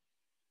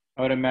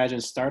 I would imagine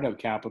startup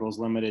capital is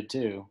limited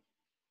too.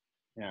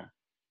 Yeah.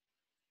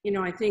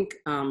 I think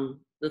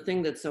the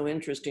thing that's so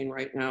interesting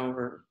right now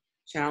or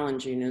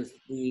challenging is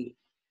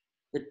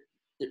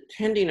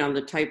depending on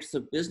the types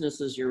of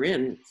businesses you're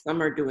in,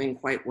 some are doing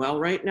quite well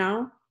right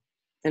now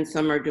and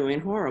some are doing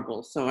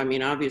horrible. So, I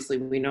mean, obviously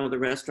we know the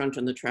restaurant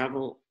and the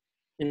travel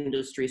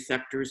industry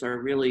sectors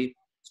are really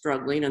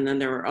struggling. And then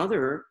there are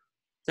other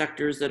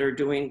sectors that are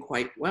doing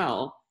quite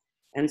well.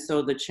 And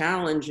so the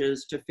challenge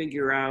is to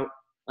figure out,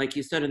 like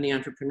you said, in the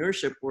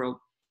entrepreneurship world,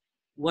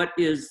 what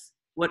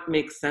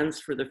makes sense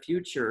for the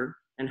future,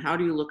 and how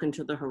do you look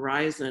into the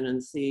horizon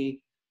and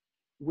see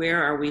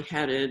where are we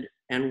headed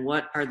and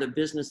what are the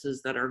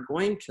businesses that are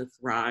going to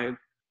thrive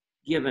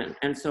given.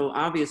 And so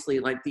obviously,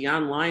 like, the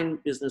online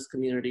business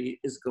community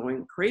is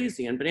going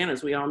crazy and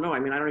bananas, we all know. I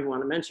mean, I don't even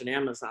want to mention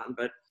Amazon,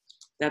 but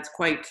that's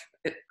quite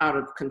out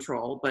of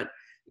control. But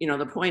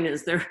the point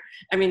is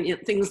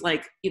things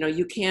like,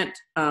 you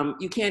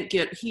can't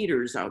get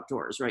heaters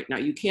outdoors right now.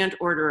 You can't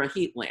order a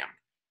heat lamp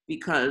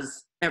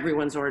because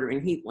everyone's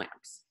ordering heat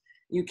lamps.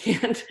 You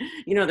can't,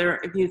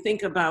 if you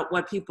think about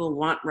what people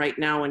want right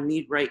now and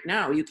need right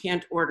now, you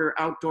can't order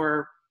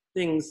outdoor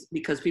things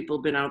because people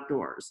have been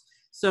outdoors.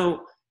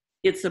 So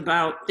it's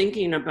about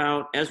thinking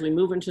about, as we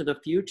move into the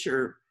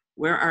future,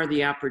 where are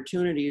the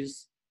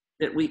opportunities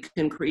that we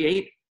can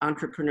create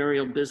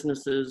entrepreneurial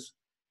businesses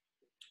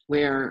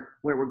where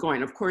we're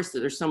going. Of course,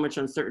 there's so much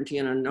uncertainty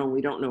and unknown.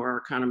 We don't know where our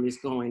economy is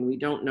going. We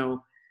don't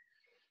know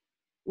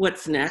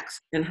what's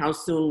next and how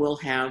soon we'll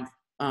have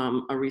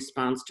a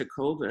response to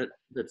COVID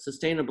that's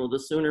sustainable. The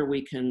sooner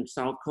we can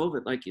solve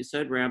COVID, like you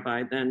said,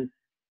 Rabbi, then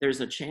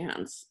there's a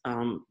chance.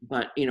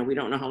 But we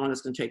don't know how long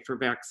it's going to take for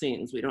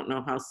vaccines. We don't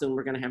know how soon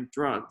we're going to have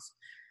drugs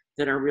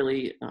that are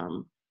really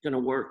going to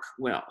work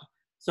well.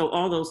 So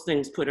all those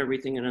things put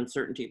everything in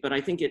uncertainty. But I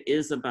think it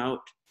is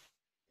about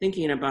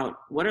thinking about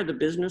what are the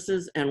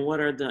businesses and what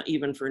are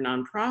even for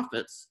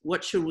nonprofits,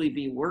 what should we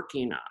be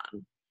working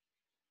on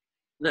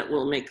that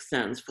will make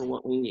sense for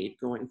what we need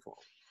going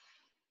forward.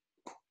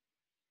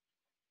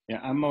 Yeah,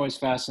 I'm always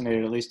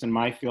fascinated, at least in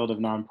my field of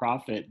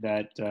nonprofit,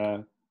 that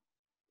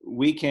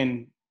we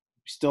can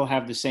still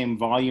have the same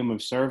volume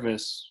of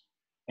service,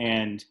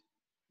 and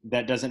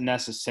that doesn't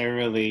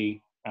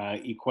necessarily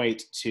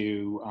equate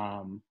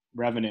to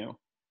revenue.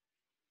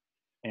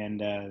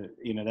 And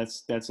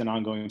that's an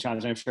ongoing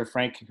challenge. I'm sure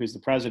Frank, who's the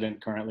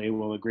president currently,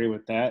 will agree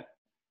with that.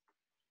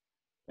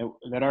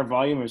 That our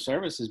volume of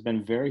service has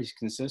been very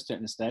consistent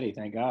and steady,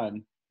 thank God.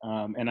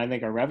 And I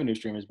think our revenue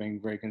stream is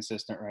being very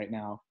consistent right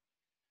now.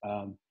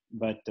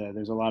 But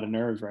there's a lot of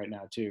nerves right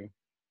now too.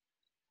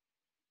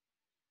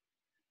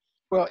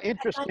 Well,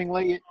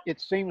 interestingly, it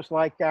seems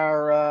like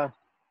our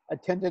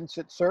attendance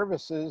at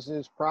services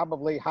is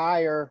probably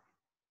higher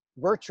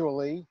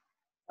virtually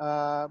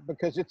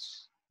because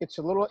it's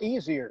a little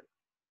easier.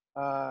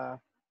 Uh,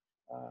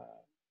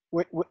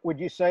 would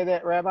you say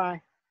that, Rabbi?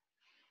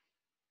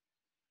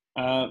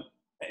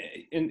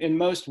 In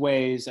most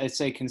ways, I'd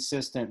say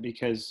consistent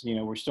because, you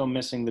know, we're still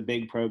missing the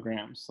big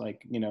programs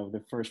like, you know,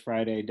 the First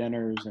Friday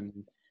dinners and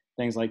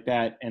things like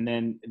that. And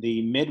then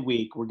the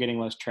midweek, we're getting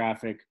less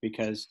traffic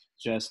because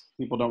just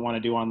people don't want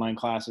to do online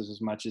classes as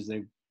much as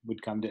they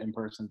would come to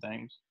in-person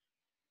things.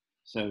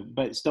 So,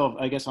 but still,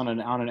 I guess on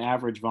an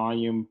average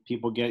volume,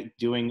 people get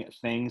doing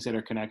things that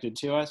are connected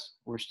to us.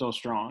 We're still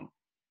strong.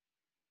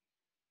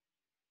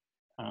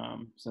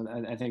 So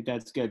I think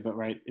that's good. But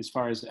right, as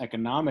far as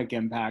economic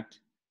impact,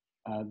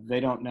 they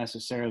don't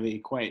necessarily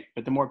equate.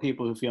 But the more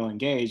people who feel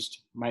engaged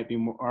might be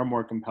are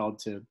more compelled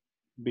to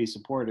be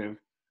supportive.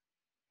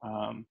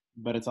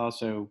 But it's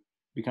also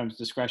becomes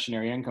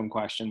discretionary income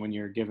question when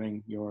you're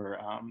giving your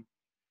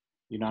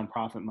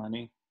nonprofit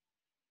money.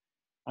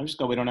 I'm just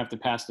glad we don't have to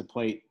pass the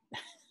plate.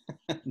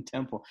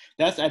 Temple.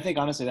 I think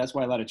honestly that's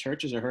why a lot of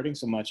churches are hurting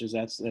so much. Is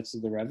that's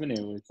the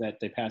revenue is that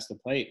they pass the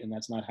plate, and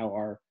that's not how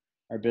our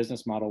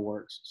business model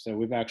works. So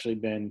we've actually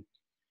been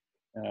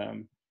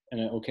in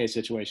an okay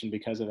situation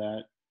because of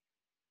that.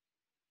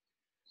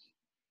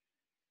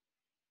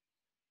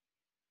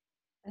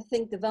 I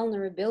think the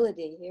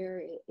vulnerability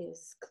here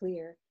is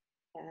clear,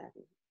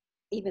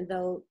 even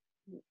though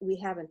we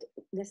haven't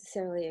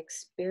necessarily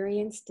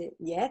experienced it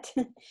yet.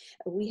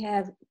 We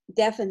have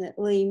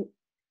definitely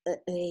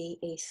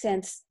a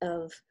sense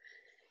of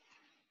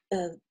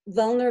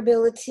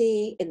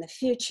vulnerability in the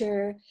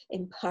future,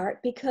 in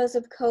part because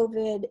of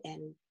COVID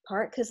and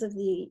part because of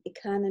the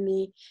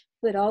economy,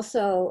 but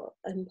also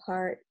in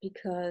part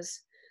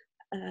because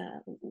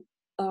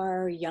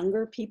our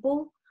younger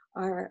people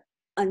are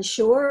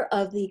unsure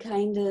of the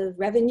kind of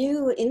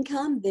revenue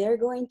income they're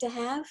going to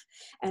have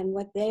and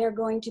what they are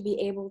going to be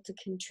able to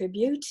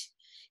contribute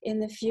in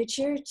the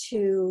future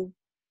to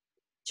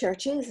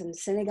churches and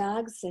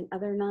synagogues and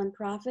other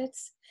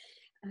nonprofits.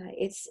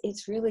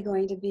 It's really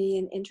going to be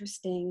an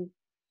interesting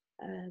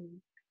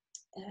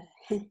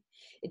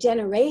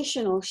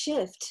generational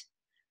shift,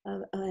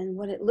 and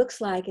what it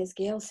looks like, as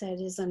Gail said,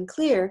 is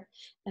unclear,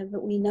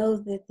 but we know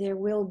that there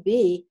will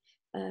be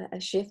a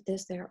shift,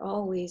 as there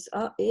always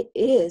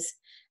is.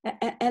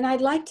 And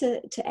I'd like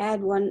to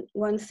add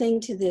one thing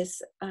to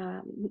this.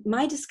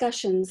 My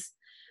discussions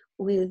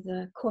with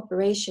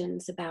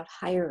corporations about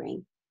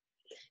hiring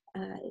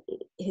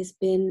has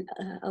been,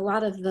 a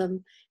lot of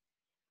them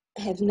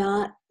have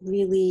not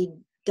really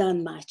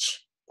done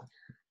much.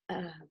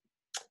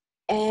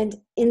 And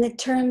in the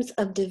terms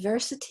of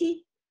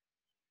diversity,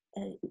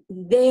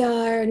 they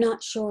are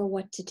not sure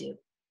what to do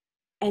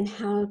and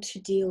how to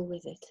deal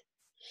with it.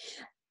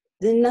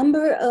 The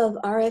number of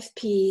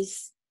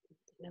RFPs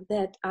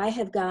that I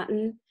have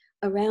gotten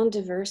around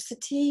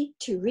diversity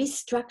to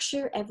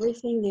restructure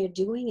everything they're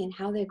doing and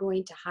how they're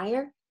going to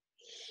hire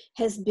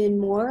has been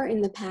more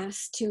in the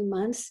past 2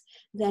 months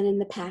than in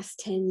the past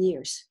 10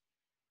 years.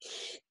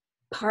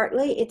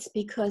 Partly it's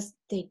because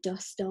they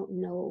just don't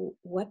know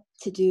what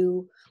to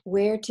do,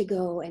 where to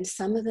go, and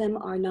some of them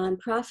are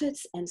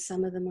nonprofits and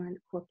some of them are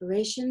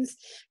corporations,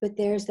 but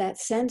there's that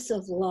sense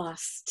of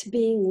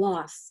being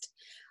lost,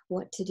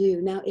 what to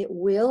do. Now it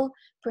will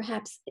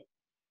perhaps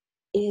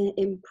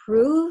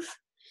improve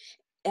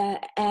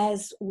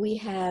as we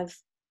have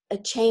a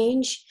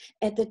change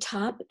at the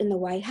top in the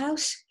White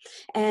House,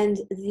 and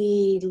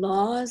the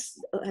laws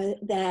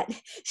that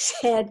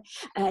said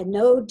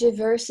no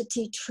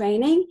diversity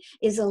training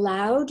is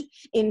allowed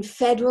in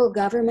federal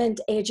government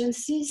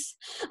agencies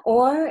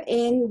or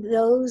in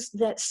those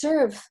that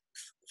serve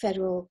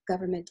federal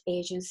government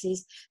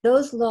agencies.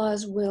 Those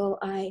laws will,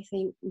 I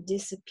think,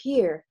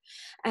 disappear.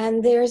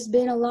 And there's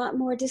been a lot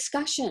more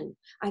discussion,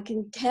 I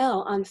can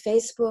tell, on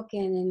Facebook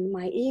and in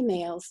my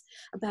emails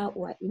about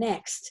what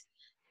next.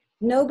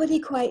 Nobody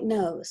quite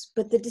knows,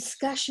 but the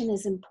discussion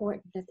is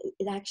important, that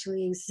it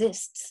actually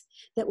exists,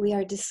 that we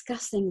are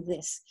discussing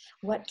this,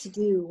 what to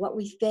do, what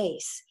we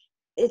face.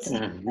 It's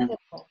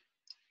incredible.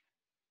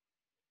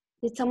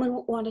 Did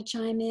someone want to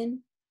chime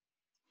in?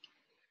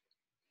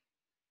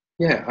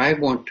 Yeah, I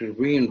want to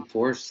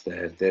reinforce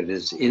that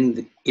is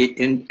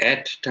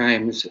at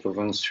times of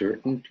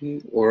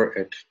uncertainty or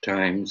at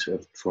times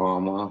of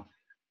trauma,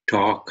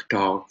 talk,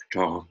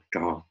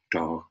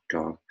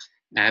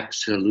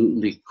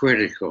 absolutely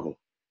critical.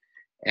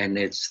 And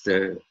it's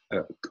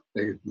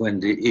when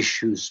the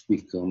issues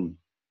become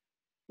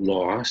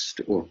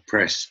lost or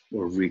pressed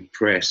or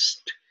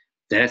repressed,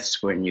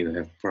 that's when you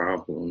have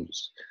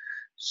problems.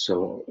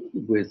 So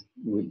with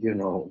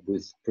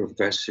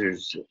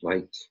professors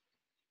like,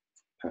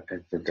 I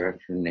forgot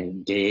her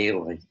name,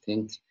 Gail, I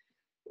think,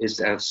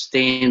 it's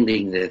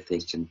outstanding that they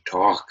can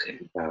talk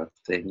about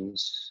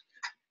things.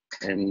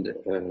 And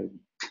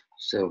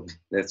so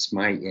that's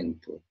my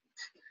input.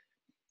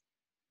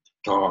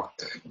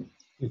 Talk.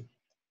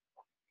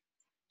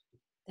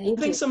 I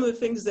think some of the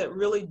things that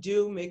really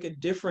do make a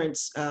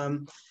difference,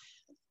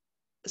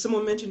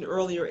 someone mentioned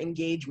earlier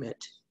engagement.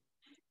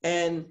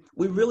 And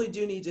we really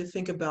do need to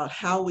think about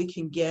how we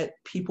can get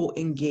people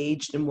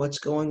engaged in what's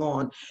going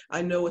on.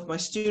 I know with my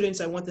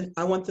students, I want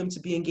them to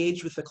be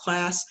engaged with the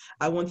class.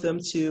 I want them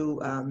to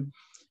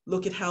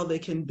look at how they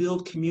can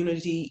build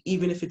community,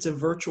 even if it's a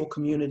virtual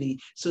community,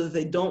 so that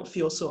they don't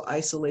feel so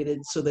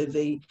isolated, so that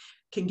they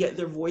can get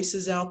their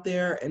voices out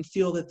there and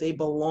feel that they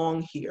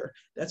belong here.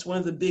 That's one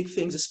of the big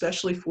things,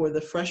 especially for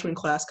the freshman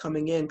class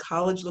coming in.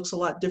 College looks a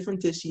lot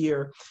different this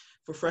year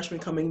for freshmen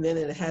coming in than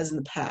it has in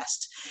the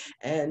past.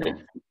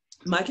 And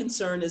my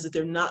concern is that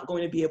they're not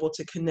going to be able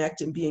to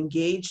connect and be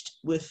engaged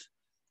with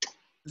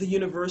the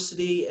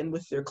university and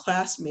with their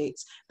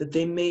classmates, that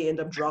they may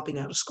end up dropping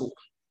out of school.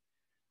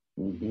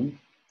 Mm-hmm.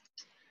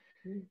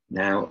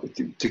 Now,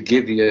 to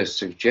give you a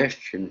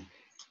suggestion,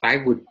 I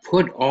would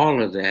put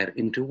all of that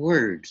into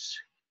words.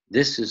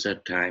 This is a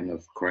time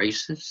of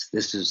crisis.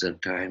 This is a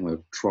time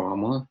of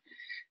trauma.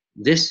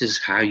 This is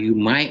how you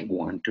might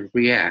want to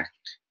react.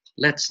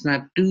 Let's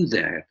not do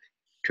that.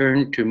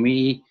 Turn to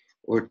me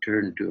or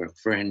turn to a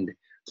friend,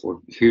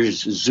 or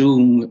here's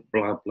Zoom,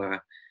 blah, blah.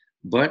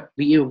 But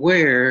be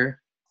aware,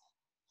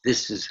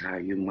 this is how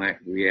you might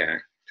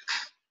react.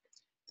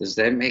 Does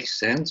that make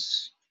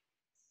sense?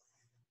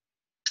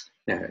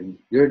 Yeah,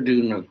 you're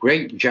doing a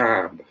great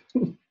job.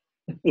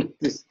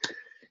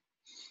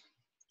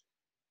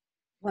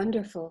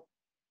 Wonderful.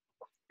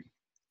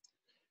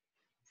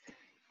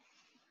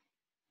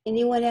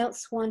 Anyone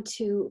else want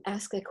to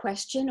ask a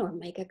question or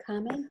make a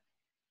comment?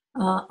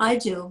 I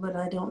do, but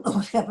I don't know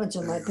what happened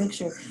to my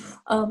picture.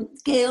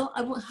 Gail,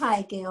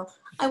 hi, Gail.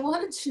 I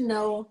wanted to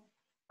know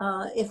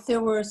if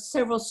there were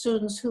several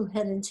students who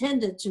had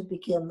intended to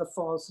begin the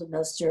fall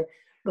semester,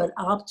 but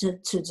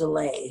opted to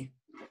delay.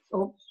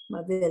 Oh,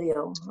 my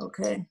video,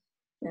 okay,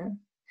 yeah.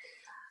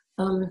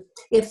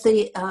 If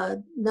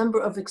the number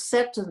of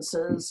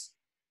acceptances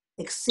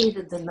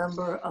exceeded the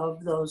number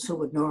of those who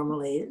would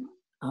normally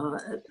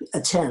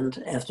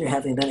attend after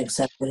having been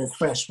accepted as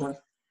freshmen.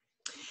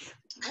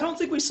 I don't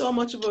think we saw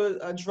much of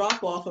a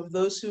drop off of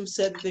those who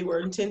said that they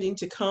were intending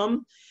to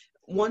come.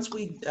 Once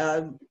we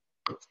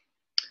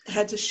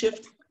had to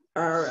shift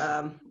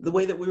our the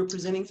way that we were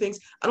presenting things,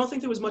 I don't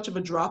think there was much of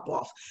a drop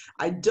off.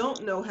 I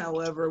don't know,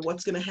 however,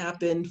 what's going to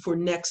happen for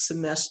next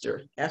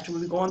semester. After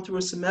we've gone through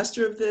a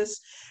semester of this,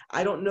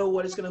 I don't know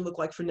what it's going to look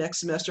like for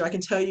next semester. I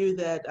can tell you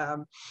that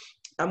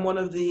I'm one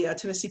of the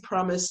Tennessee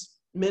Promise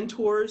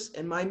mentors,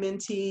 and my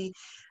mentee,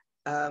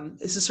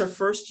 this is her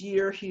first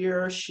year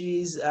here.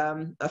 She's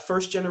a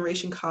first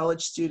generation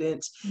college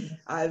student.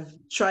 I've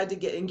tried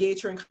to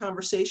engage her in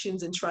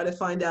conversations and try to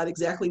find out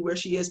exactly where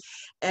she is.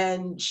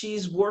 And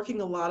she's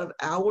working a lot of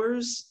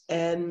hours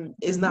and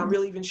is not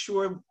really even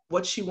sure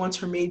what she wants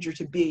her major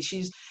to be.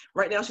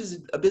 Right now she's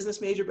a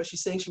business major, but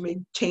she's saying she may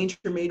change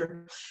her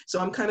major. So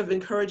I'm kind of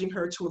encouraging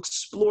her to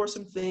explore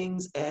some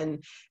things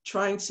and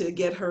trying to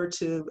get her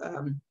to,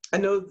 I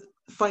know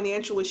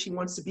financially she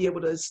wants to be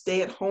able to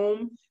stay at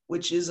home,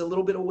 which is a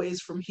little bit of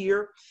ways from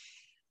here.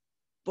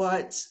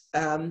 But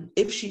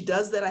if she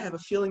does that, I have a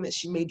feeling that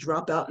she may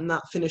drop out and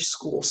not finish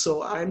school.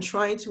 So I'm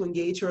trying to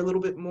engage her a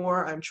little bit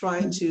more. I'm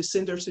trying to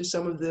send her to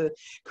some of the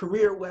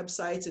career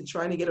websites and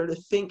trying to get her to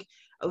think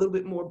a little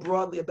bit more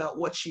broadly about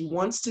what she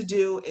wants to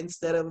do,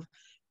 instead of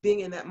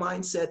being in that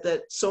mindset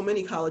that so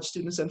many college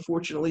students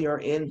unfortunately are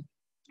in,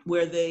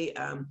 where they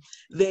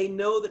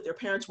know that their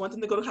parents want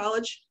them to go to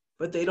college,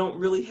 but they don't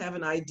really have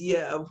an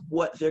idea of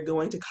what they're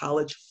going to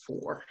college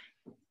for.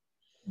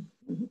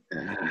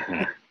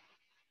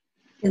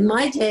 In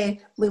my day,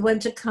 we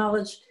went to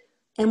college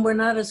and we're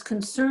not as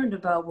concerned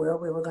about where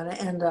we were going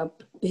to end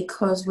up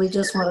because we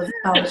just wanted the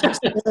college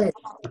experience.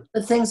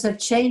 But things have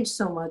changed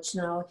so much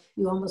now,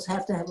 you almost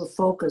have to have a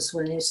focus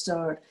when you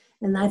start.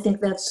 And I think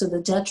that's to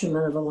the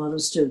detriment of a lot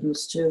of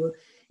students too.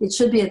 It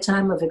should be a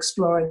time of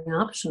exploring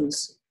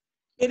options.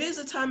 It is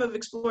a time of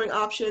exploring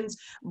options,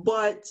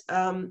 but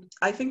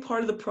I think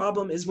part of the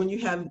problem is when you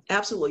have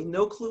absolutely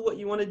no clue what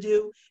you want to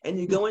do and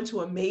you go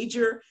into a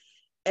major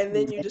and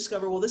then you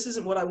discover, well, this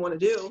isn't what I want to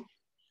do,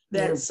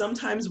 that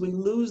sometimes we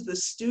lose the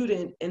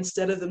student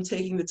instead of them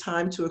taking the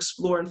time to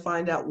explore and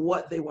find out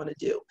what they want to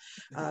do.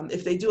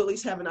 If they do at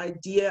least have an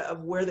idea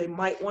of where they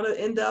might want to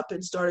end up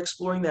and start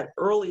exploring that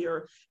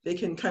earlier, they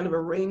can kind of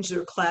arrange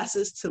their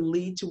classes to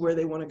lead to where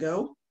they want to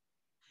go,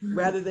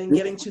 rather than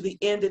getting to the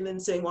end and then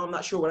saying, well, I'm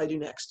not sure what I do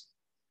next.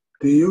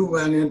 Do you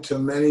run into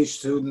many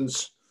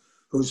students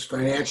whose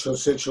financial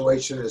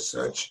situation is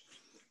such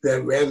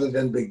that rather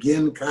than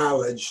begin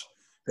college,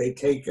 they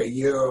take a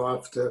year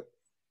off to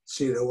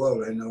see the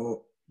world? I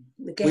know.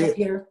 The gap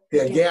year?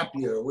 Yeah, gap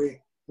year.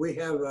 We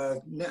have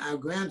our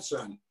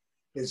grandson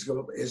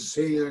is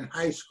senior in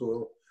high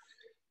school,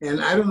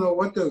 and I don't know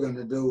what they're going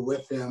to do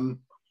with him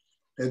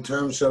in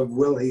terms of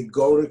will he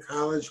go to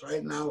college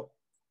right now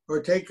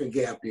or take a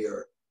gap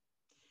year?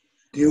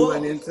 Do you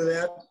run into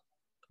that?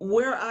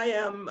 Where I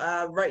am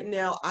right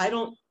now, I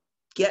don't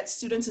get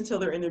students until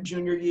they're in their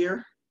junior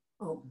year.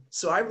 Oh,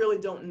 So I really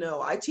don't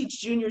know. I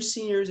teach juniors,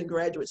 seniors, and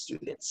graduate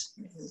students.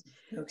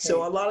 okay.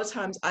 So a lot of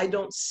times I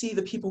don't see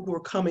the people who are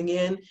coming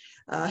in.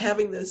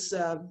 Having this,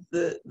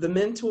 the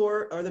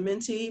mentor or the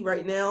mentee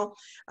right now,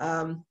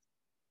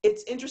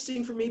 it's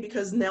interesting for me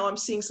because now I'm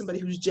seeing somebody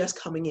who's just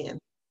coming in.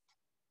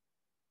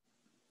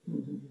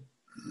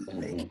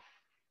 Mhm.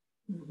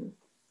 Mhm.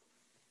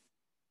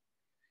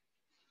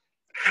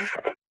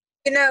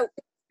 You know,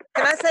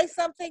 can I say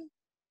something?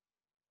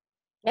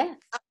 Yeah.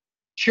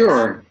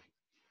 Sure.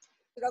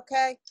 Is it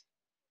okay?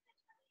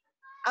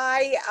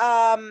 I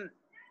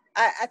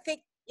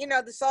think, you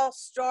know, this all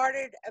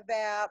started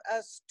about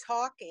us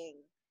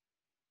talking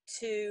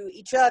to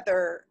each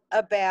other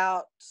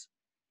about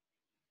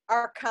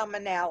our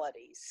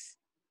commonalities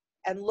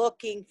and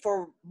looking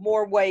for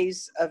more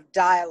ways of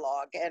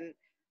dialogue and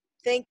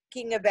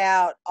thinking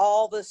about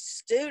all the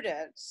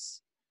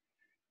students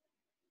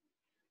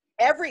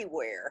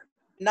everywhere,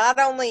 not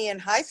only in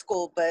high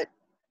school, but,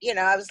 you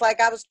know, I was trying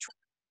to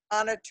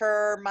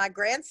monitor my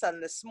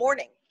grandson this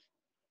morning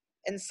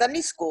in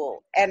Sunday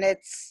school, and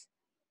it's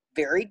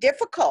very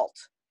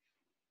difficult.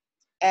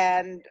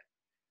 And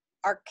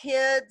our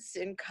kids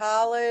in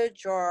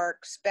college are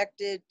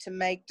expected to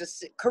make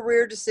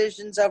career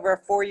decisions over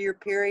a 4-year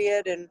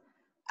period, and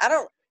I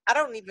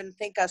don't even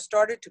think I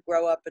started to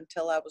grow up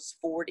until I was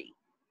 40.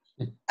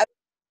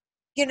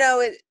 You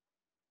know,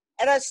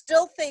 and I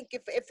still think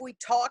if we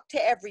talk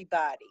to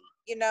everybody,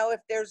 you know,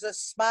 if there's a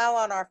smile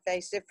on our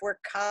face, if we're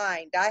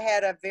kind. I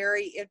had a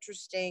very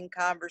interesting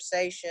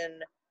conversation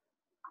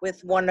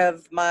with one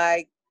of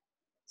my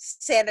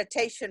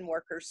sanitation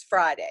workers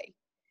Friday,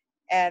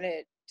 and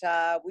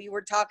we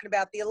were talking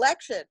about the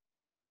election,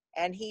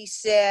 and he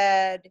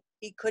said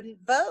he couldn't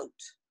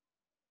vote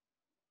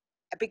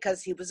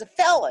because he was a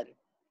felon.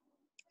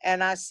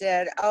 And I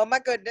said, oh my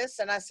goodness.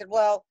 And I said,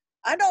 well,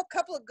 I know a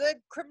couple of good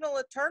criminal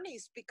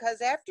attorneys,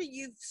 because after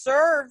you've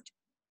served,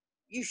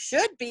 you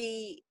should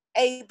be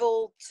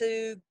able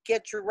to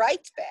get your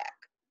rights back.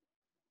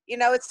 You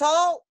know, it's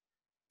all,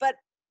 but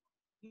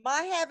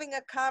my having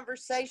a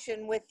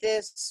conversation with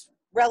this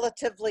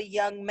relatively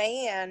young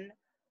man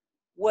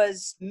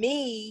was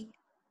me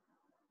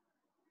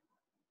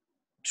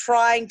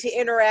trying to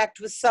interact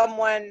with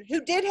someone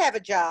who did have a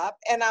job.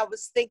 And I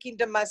was thinking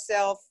to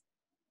myself,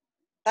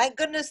 thank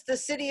goodness the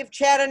city of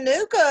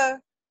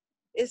Chattanooga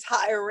is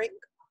hiring,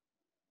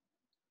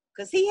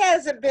 because he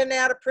hasn't been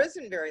out of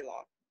prison very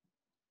long.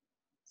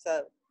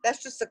 So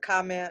that's just a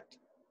comment.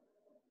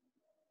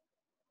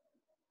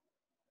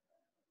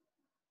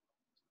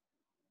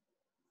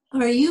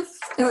 Are any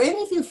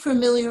of you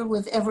familiar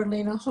with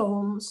Everlina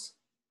Holmes?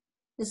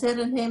 Is that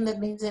a name that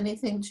means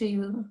anything to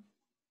you?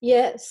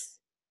 Yes.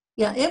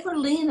 Yeah,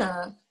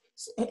 Everlina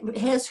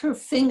has her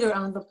finger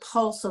on the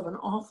pulse of an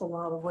awful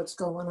lot of what's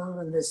going on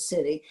in this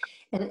city.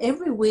 And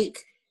every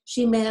week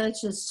she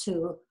manages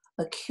to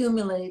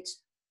accumulate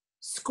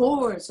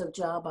scores of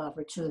job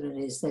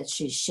opportunities that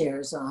she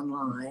shares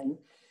online.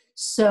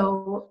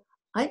 So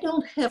I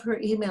don't have her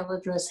email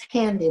address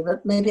handy,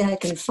 but maybe I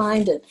can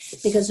find it,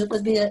 because it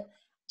would be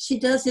she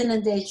does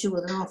inundate you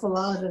with an awful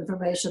lot of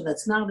information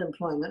that's not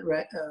employment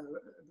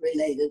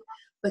related,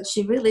 but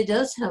she really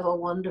does have a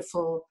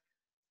wonderful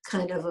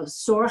kind of a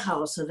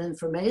storehouse of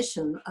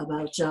information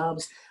about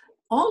jobs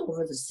all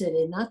over the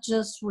city, not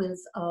just with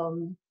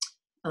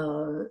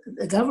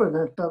the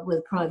government, but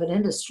with private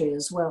industry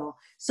as well.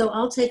 So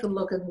I'll take a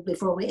look, and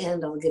before we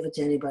end, I'll give it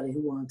to anybody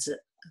who wants it.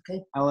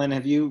 Okay. Ellen,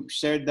 have you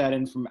shared that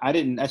information? I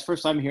didn't. That's the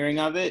first time hearing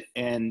of it,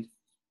 and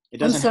it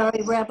doesn't. I'm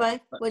sorry, Rabbi.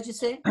 What'd you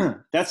say?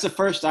 That's the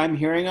first I'm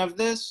hearing of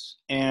this,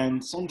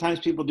 and sometimes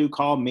people do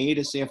call me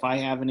to see if I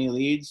have any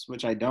leads,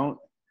 which I don't.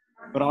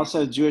 But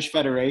also Jewish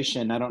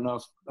Federation, I don't know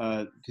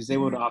if, because they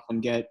would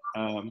often get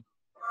a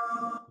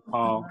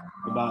call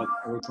about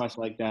a request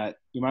like that.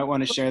 You might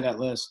want to share that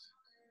list.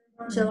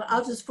 So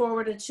I'll just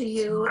forward it to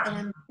you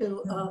and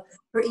to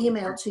her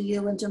email to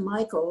you and to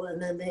Michael, and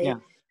then they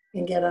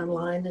can get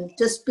online, and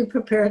just be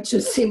prepared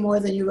to see more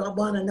than you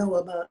want to know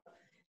about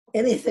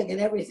anything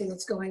and everything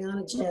that's going on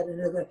in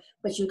Chattanooga,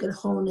 but you can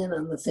hone in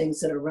on the things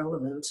that are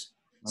relevant.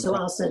 Okay. So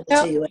I'll send it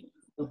to you.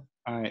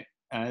 All right.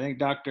 I think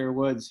Dr.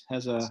 Woods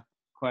has a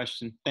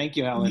question. Thank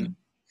you, Helen.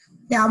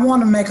 Yeah, I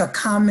want to make a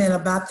comment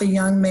about the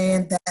young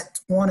man that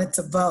wanted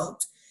to vote.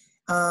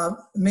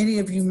 Many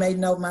of you may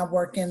know my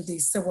work in the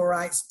civil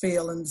rights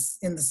field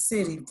in the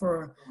city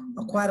for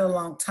quite a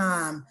long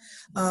time.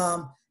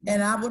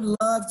 And I would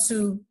love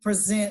to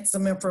present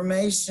some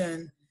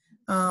information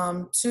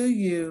to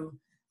you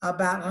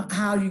about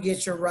how you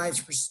get your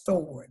rights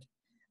restored.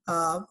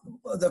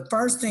 The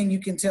first thing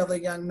you can tell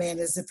the young man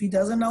is, if he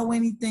doesn't owe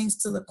anything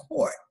to the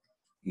court,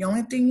 the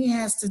only thing he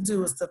has to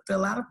do is to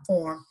fill out a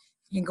form.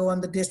 He can go in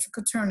the district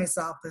attorney's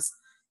office,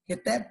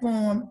 get that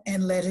form,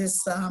 and let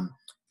his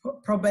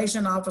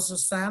probation officer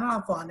sign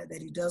off on it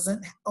that he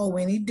doesn't owe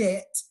any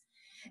debt.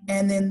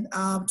 And then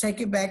take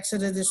it back to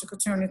the district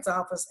attorney's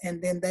office,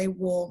 and then they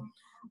will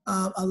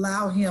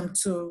allow him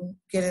to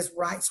get his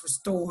rights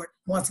restored.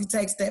 Once he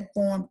takes that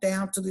form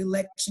down to the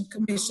election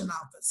commission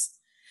office,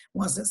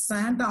 once it's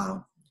signed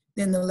off,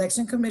 then the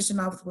election commission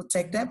office will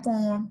take that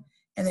form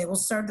and they will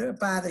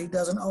certify that he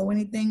doesn't owe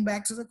anything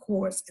back to the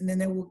courts, and then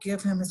they will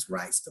give him his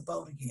rights to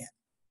vote again.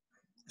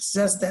 It's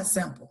just that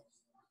simple.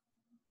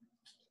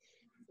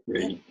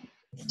 Great.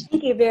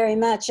 Thank you very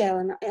much,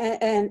 Ellen.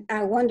 And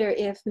I wonder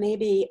if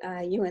maybe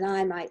you and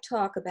I might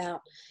talk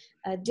about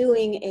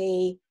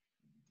doing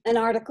an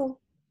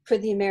article for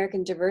the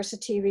American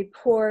Diversity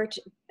Report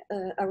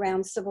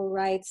around civil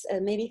rights,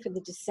 maybe for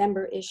the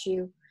December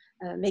issue,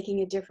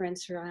 making a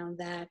difference around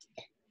that.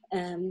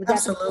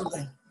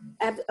 Absolutely.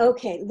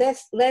 Okay,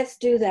 let's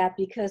do that,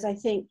 because I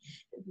think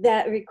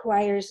that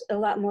requires a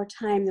lot more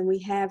time than we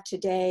have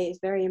today. It's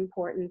very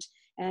important,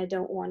 and I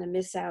don't want to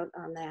miss out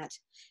on that.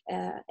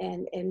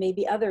 And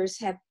maybe others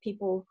have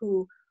people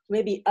who,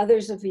 maybe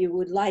others of you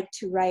would like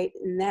to write,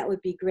 and that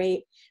would be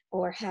great,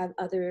 or have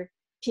other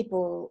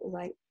people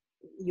like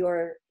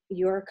your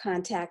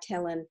contact,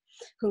 Helen,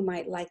 who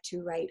might like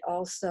to write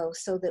also,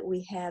 so that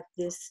we have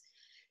this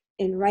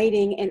in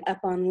writing and up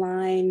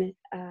online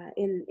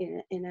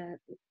in a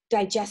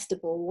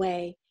digestible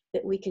way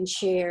that we can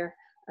share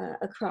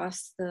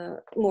across the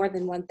more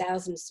than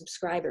 1,000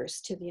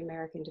 subscribers to the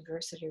American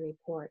Diversity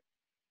Report.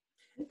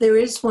 There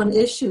is one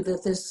issue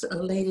that this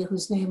lady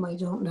whose name I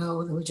don't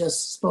know, who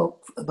just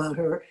spoke about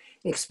her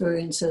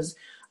experiences,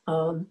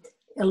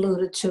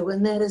 alluded to,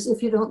 and that is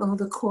if you don't owe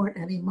the court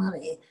any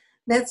money.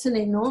 That's an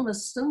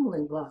enormous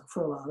stumbling block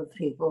for a lot of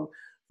people.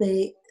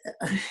 They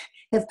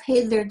have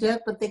paid their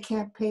debt, but they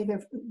can't pay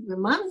their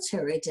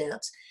monetary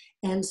debts.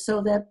 And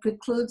so that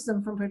precludes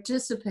them from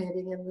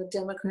participating in the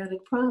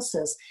democratic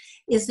process.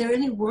 Is there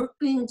any work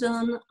being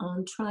done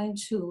on trying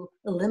to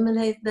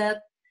eliminate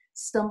that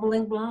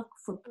stumbling block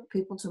for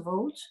people to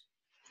vote?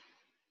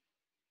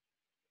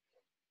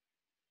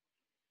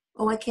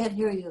 Oh, I can't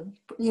hear you.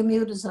 Your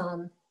mute is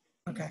on.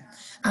 Okay.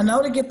 I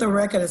know to get the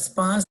record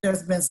expunged,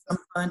 there's been some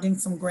funding,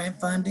 some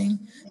grant funding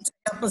to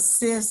help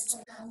assist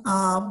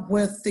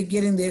with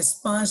getting the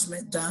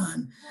expungement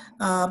done.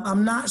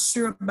 I'm not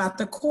sure about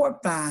the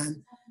court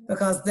fine,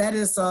 because that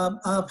is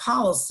a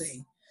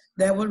policy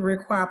that would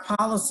require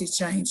policy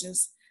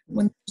changes.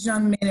 When these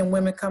young men and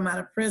women come out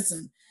of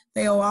prison,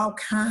 they owe all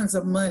kinds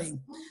of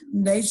money.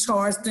 They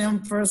charge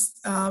them for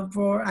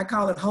I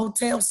call it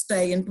hotel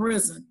stay in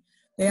prison.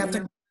 They have to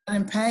come out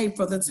and pay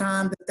for the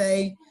time that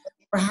they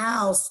were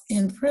housed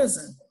in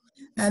prison.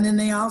 And then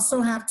they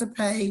also have to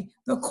pay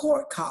the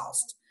court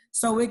cost.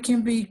 So it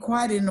can be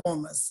quite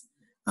enormous.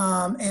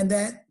 And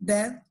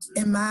that,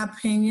 in my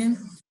opinion,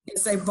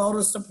 is a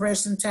voter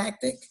suppression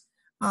tactic.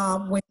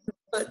 When you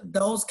put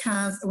those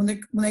kinds, when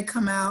they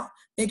come out,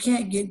 they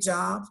can't get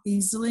jobs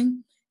easily.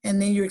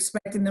 And then you're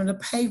expecting them to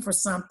pay for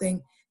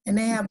something, and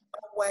they have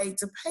no way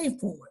to pay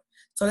for it.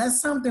 So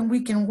that's something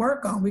we can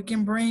work on. We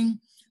can bring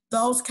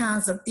those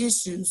kinds of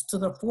issues to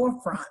the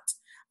forefront.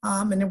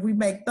 And if we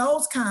make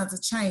those kinds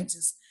of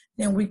changes,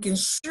 then we can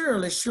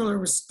surely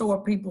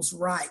restore people's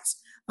rights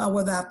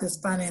without this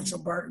financial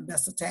burden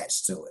that's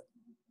attached to it.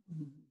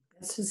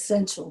 That's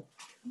essential.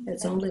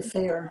 It's only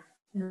fair.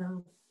 Yeah.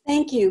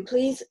 Thank you.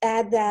 Please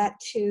add that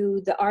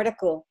to the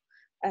article,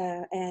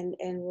 and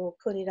we'll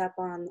put it up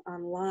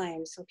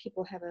online so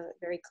people have a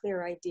very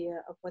clear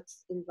idea of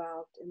what's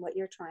involved and what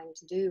you're trying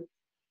to do.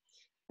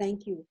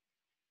 Thank you.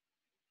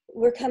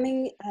 We're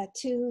coming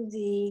to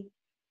the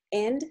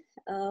end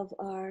of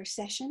our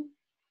session.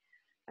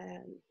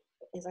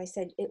 As I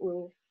said,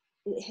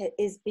 it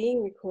is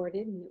being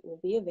recorded, and it will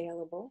be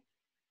available,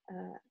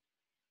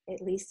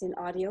 at least in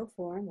audio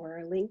form or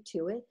a link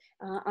to it,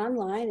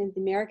 online in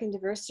the American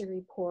Diversity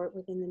Report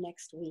within the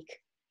next week.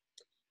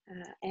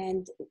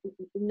 And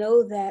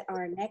know that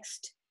our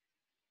next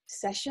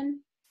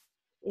session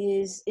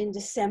is in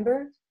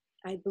December.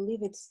 I believe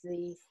it's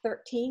the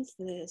 13th,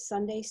 the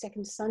Sunday,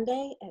 second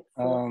Sunday at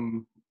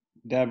 4.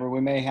 Deborah,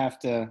 we may have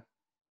to,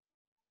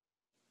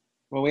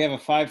 well, we have a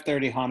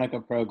 5:30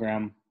 Hanukkah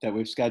program that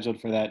we've scheduled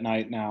for that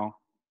night now.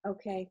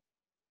 Okay.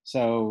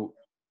 So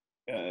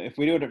if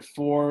we do it at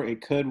 4,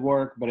 it could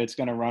work, but it's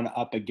going to run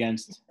up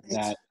against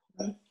that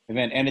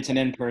event, and it's an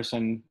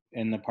in-person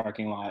in the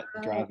parking lot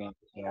driving.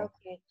 So.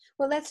 Okay.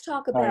 Well, let's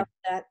talk about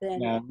that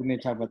then. Yeah, we need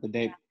to talk about the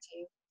date.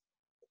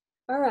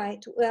 All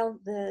right. Well,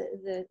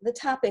 the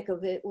topic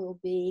of it will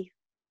be,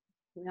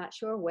 I'm not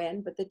sure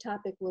when, but the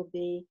topic will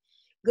be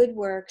good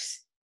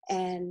works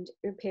and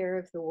repair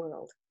of the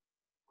world.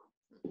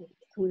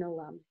 Tikkun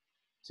Olam.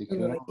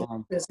 Tikkun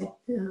Olam.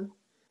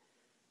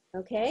 Yeah.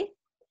 Okay.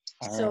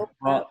 All so, right.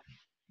 Well,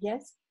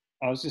 yes.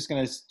 I was just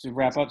going to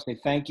wrap up, say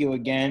thank you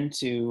again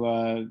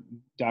to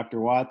Dr.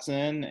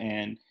 Watson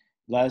and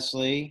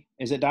Leslie.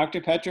 Is it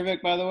Dr.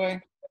 Petrovic, by the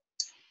way?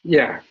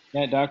 Yeah.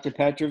 Yeah, Dr.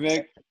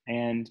 Petrovic,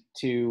 and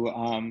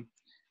to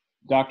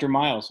Dr.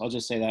 Miles. I'll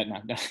just say that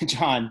now.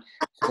 John,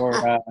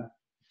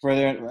 for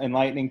their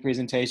enlightening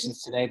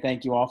presentations today.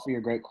 Thank you all for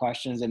your great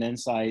questions and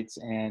insights.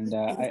 And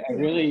I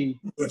really,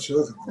 I was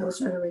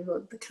trying to read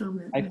the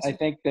comment. I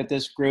think that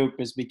this group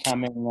is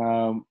becoming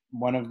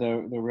one of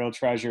the real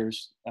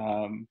treasures,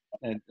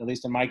 at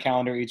least in my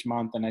calendar each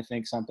month, and I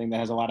think something that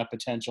has a lot of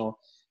potential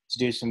to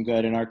do some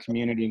good in our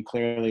community and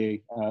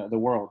clearly the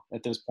world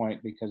at this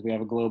point, because we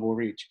have a global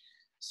reach.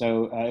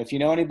 So if you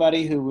know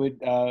anybody who would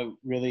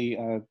really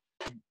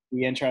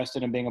be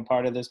interested in being a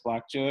part of this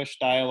Black-Jewish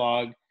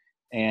dialogue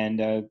and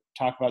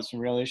talk about some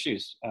real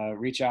issues,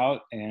 reach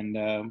out,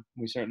 and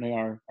we certainly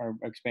are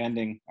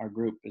expanding our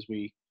group as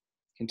we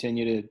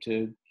continue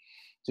to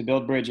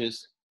build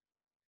bridges.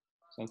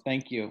 So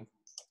thank you.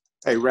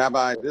 Hey,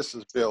 Rabbi, this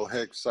is Bill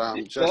Hicks.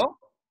 Just Bill?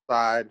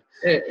 side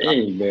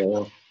Hey,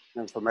 Bill.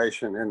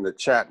 information in the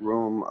chat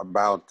room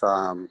about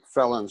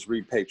felons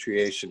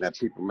repatriation that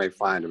people may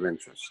find of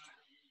interest.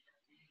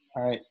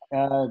 All right.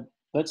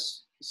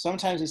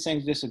 Sometimes these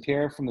things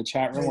disappear from the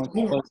chat room once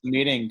we close the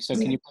meeting. So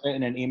can you put it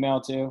in an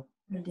email too?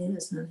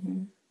 Dana's not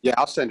here. Yeah,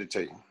 I'll send it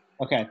to you.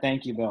 Okay.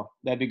 Thank you, Bill.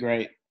 That'd be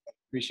great.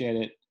 Appreciate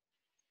it.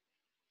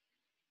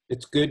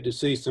 It's good to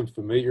see some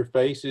familiar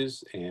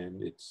faces,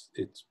 and it's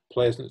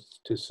pleasant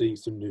to see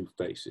some new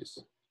faces.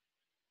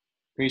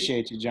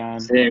 Appreciate you, John.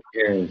 Same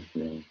here.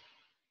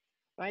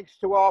 Thanks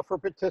to all for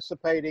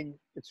participating.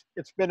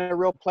 It's been a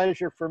real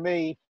pleasure for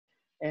me,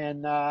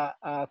 and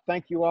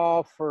thank you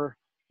all for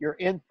your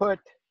input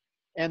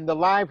and the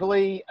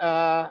lively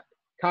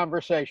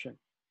conversation.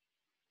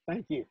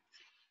 Thank you.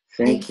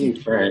 Thank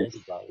you, Frank.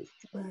 Thanks.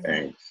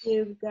 Thank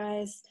you,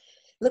 guys.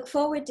 Look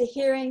forward to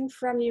hearing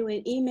from you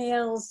in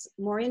emails,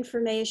 more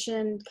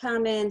information,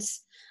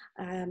 comments,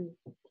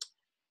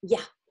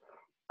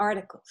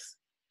 articles.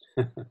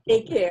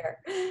 Take care.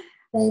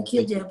 Thank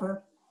you,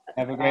 Deborah.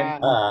 Have a great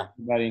night,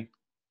 everybody.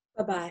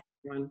 Bye-bye.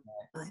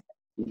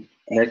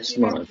 Next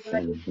month.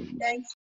 Thanks.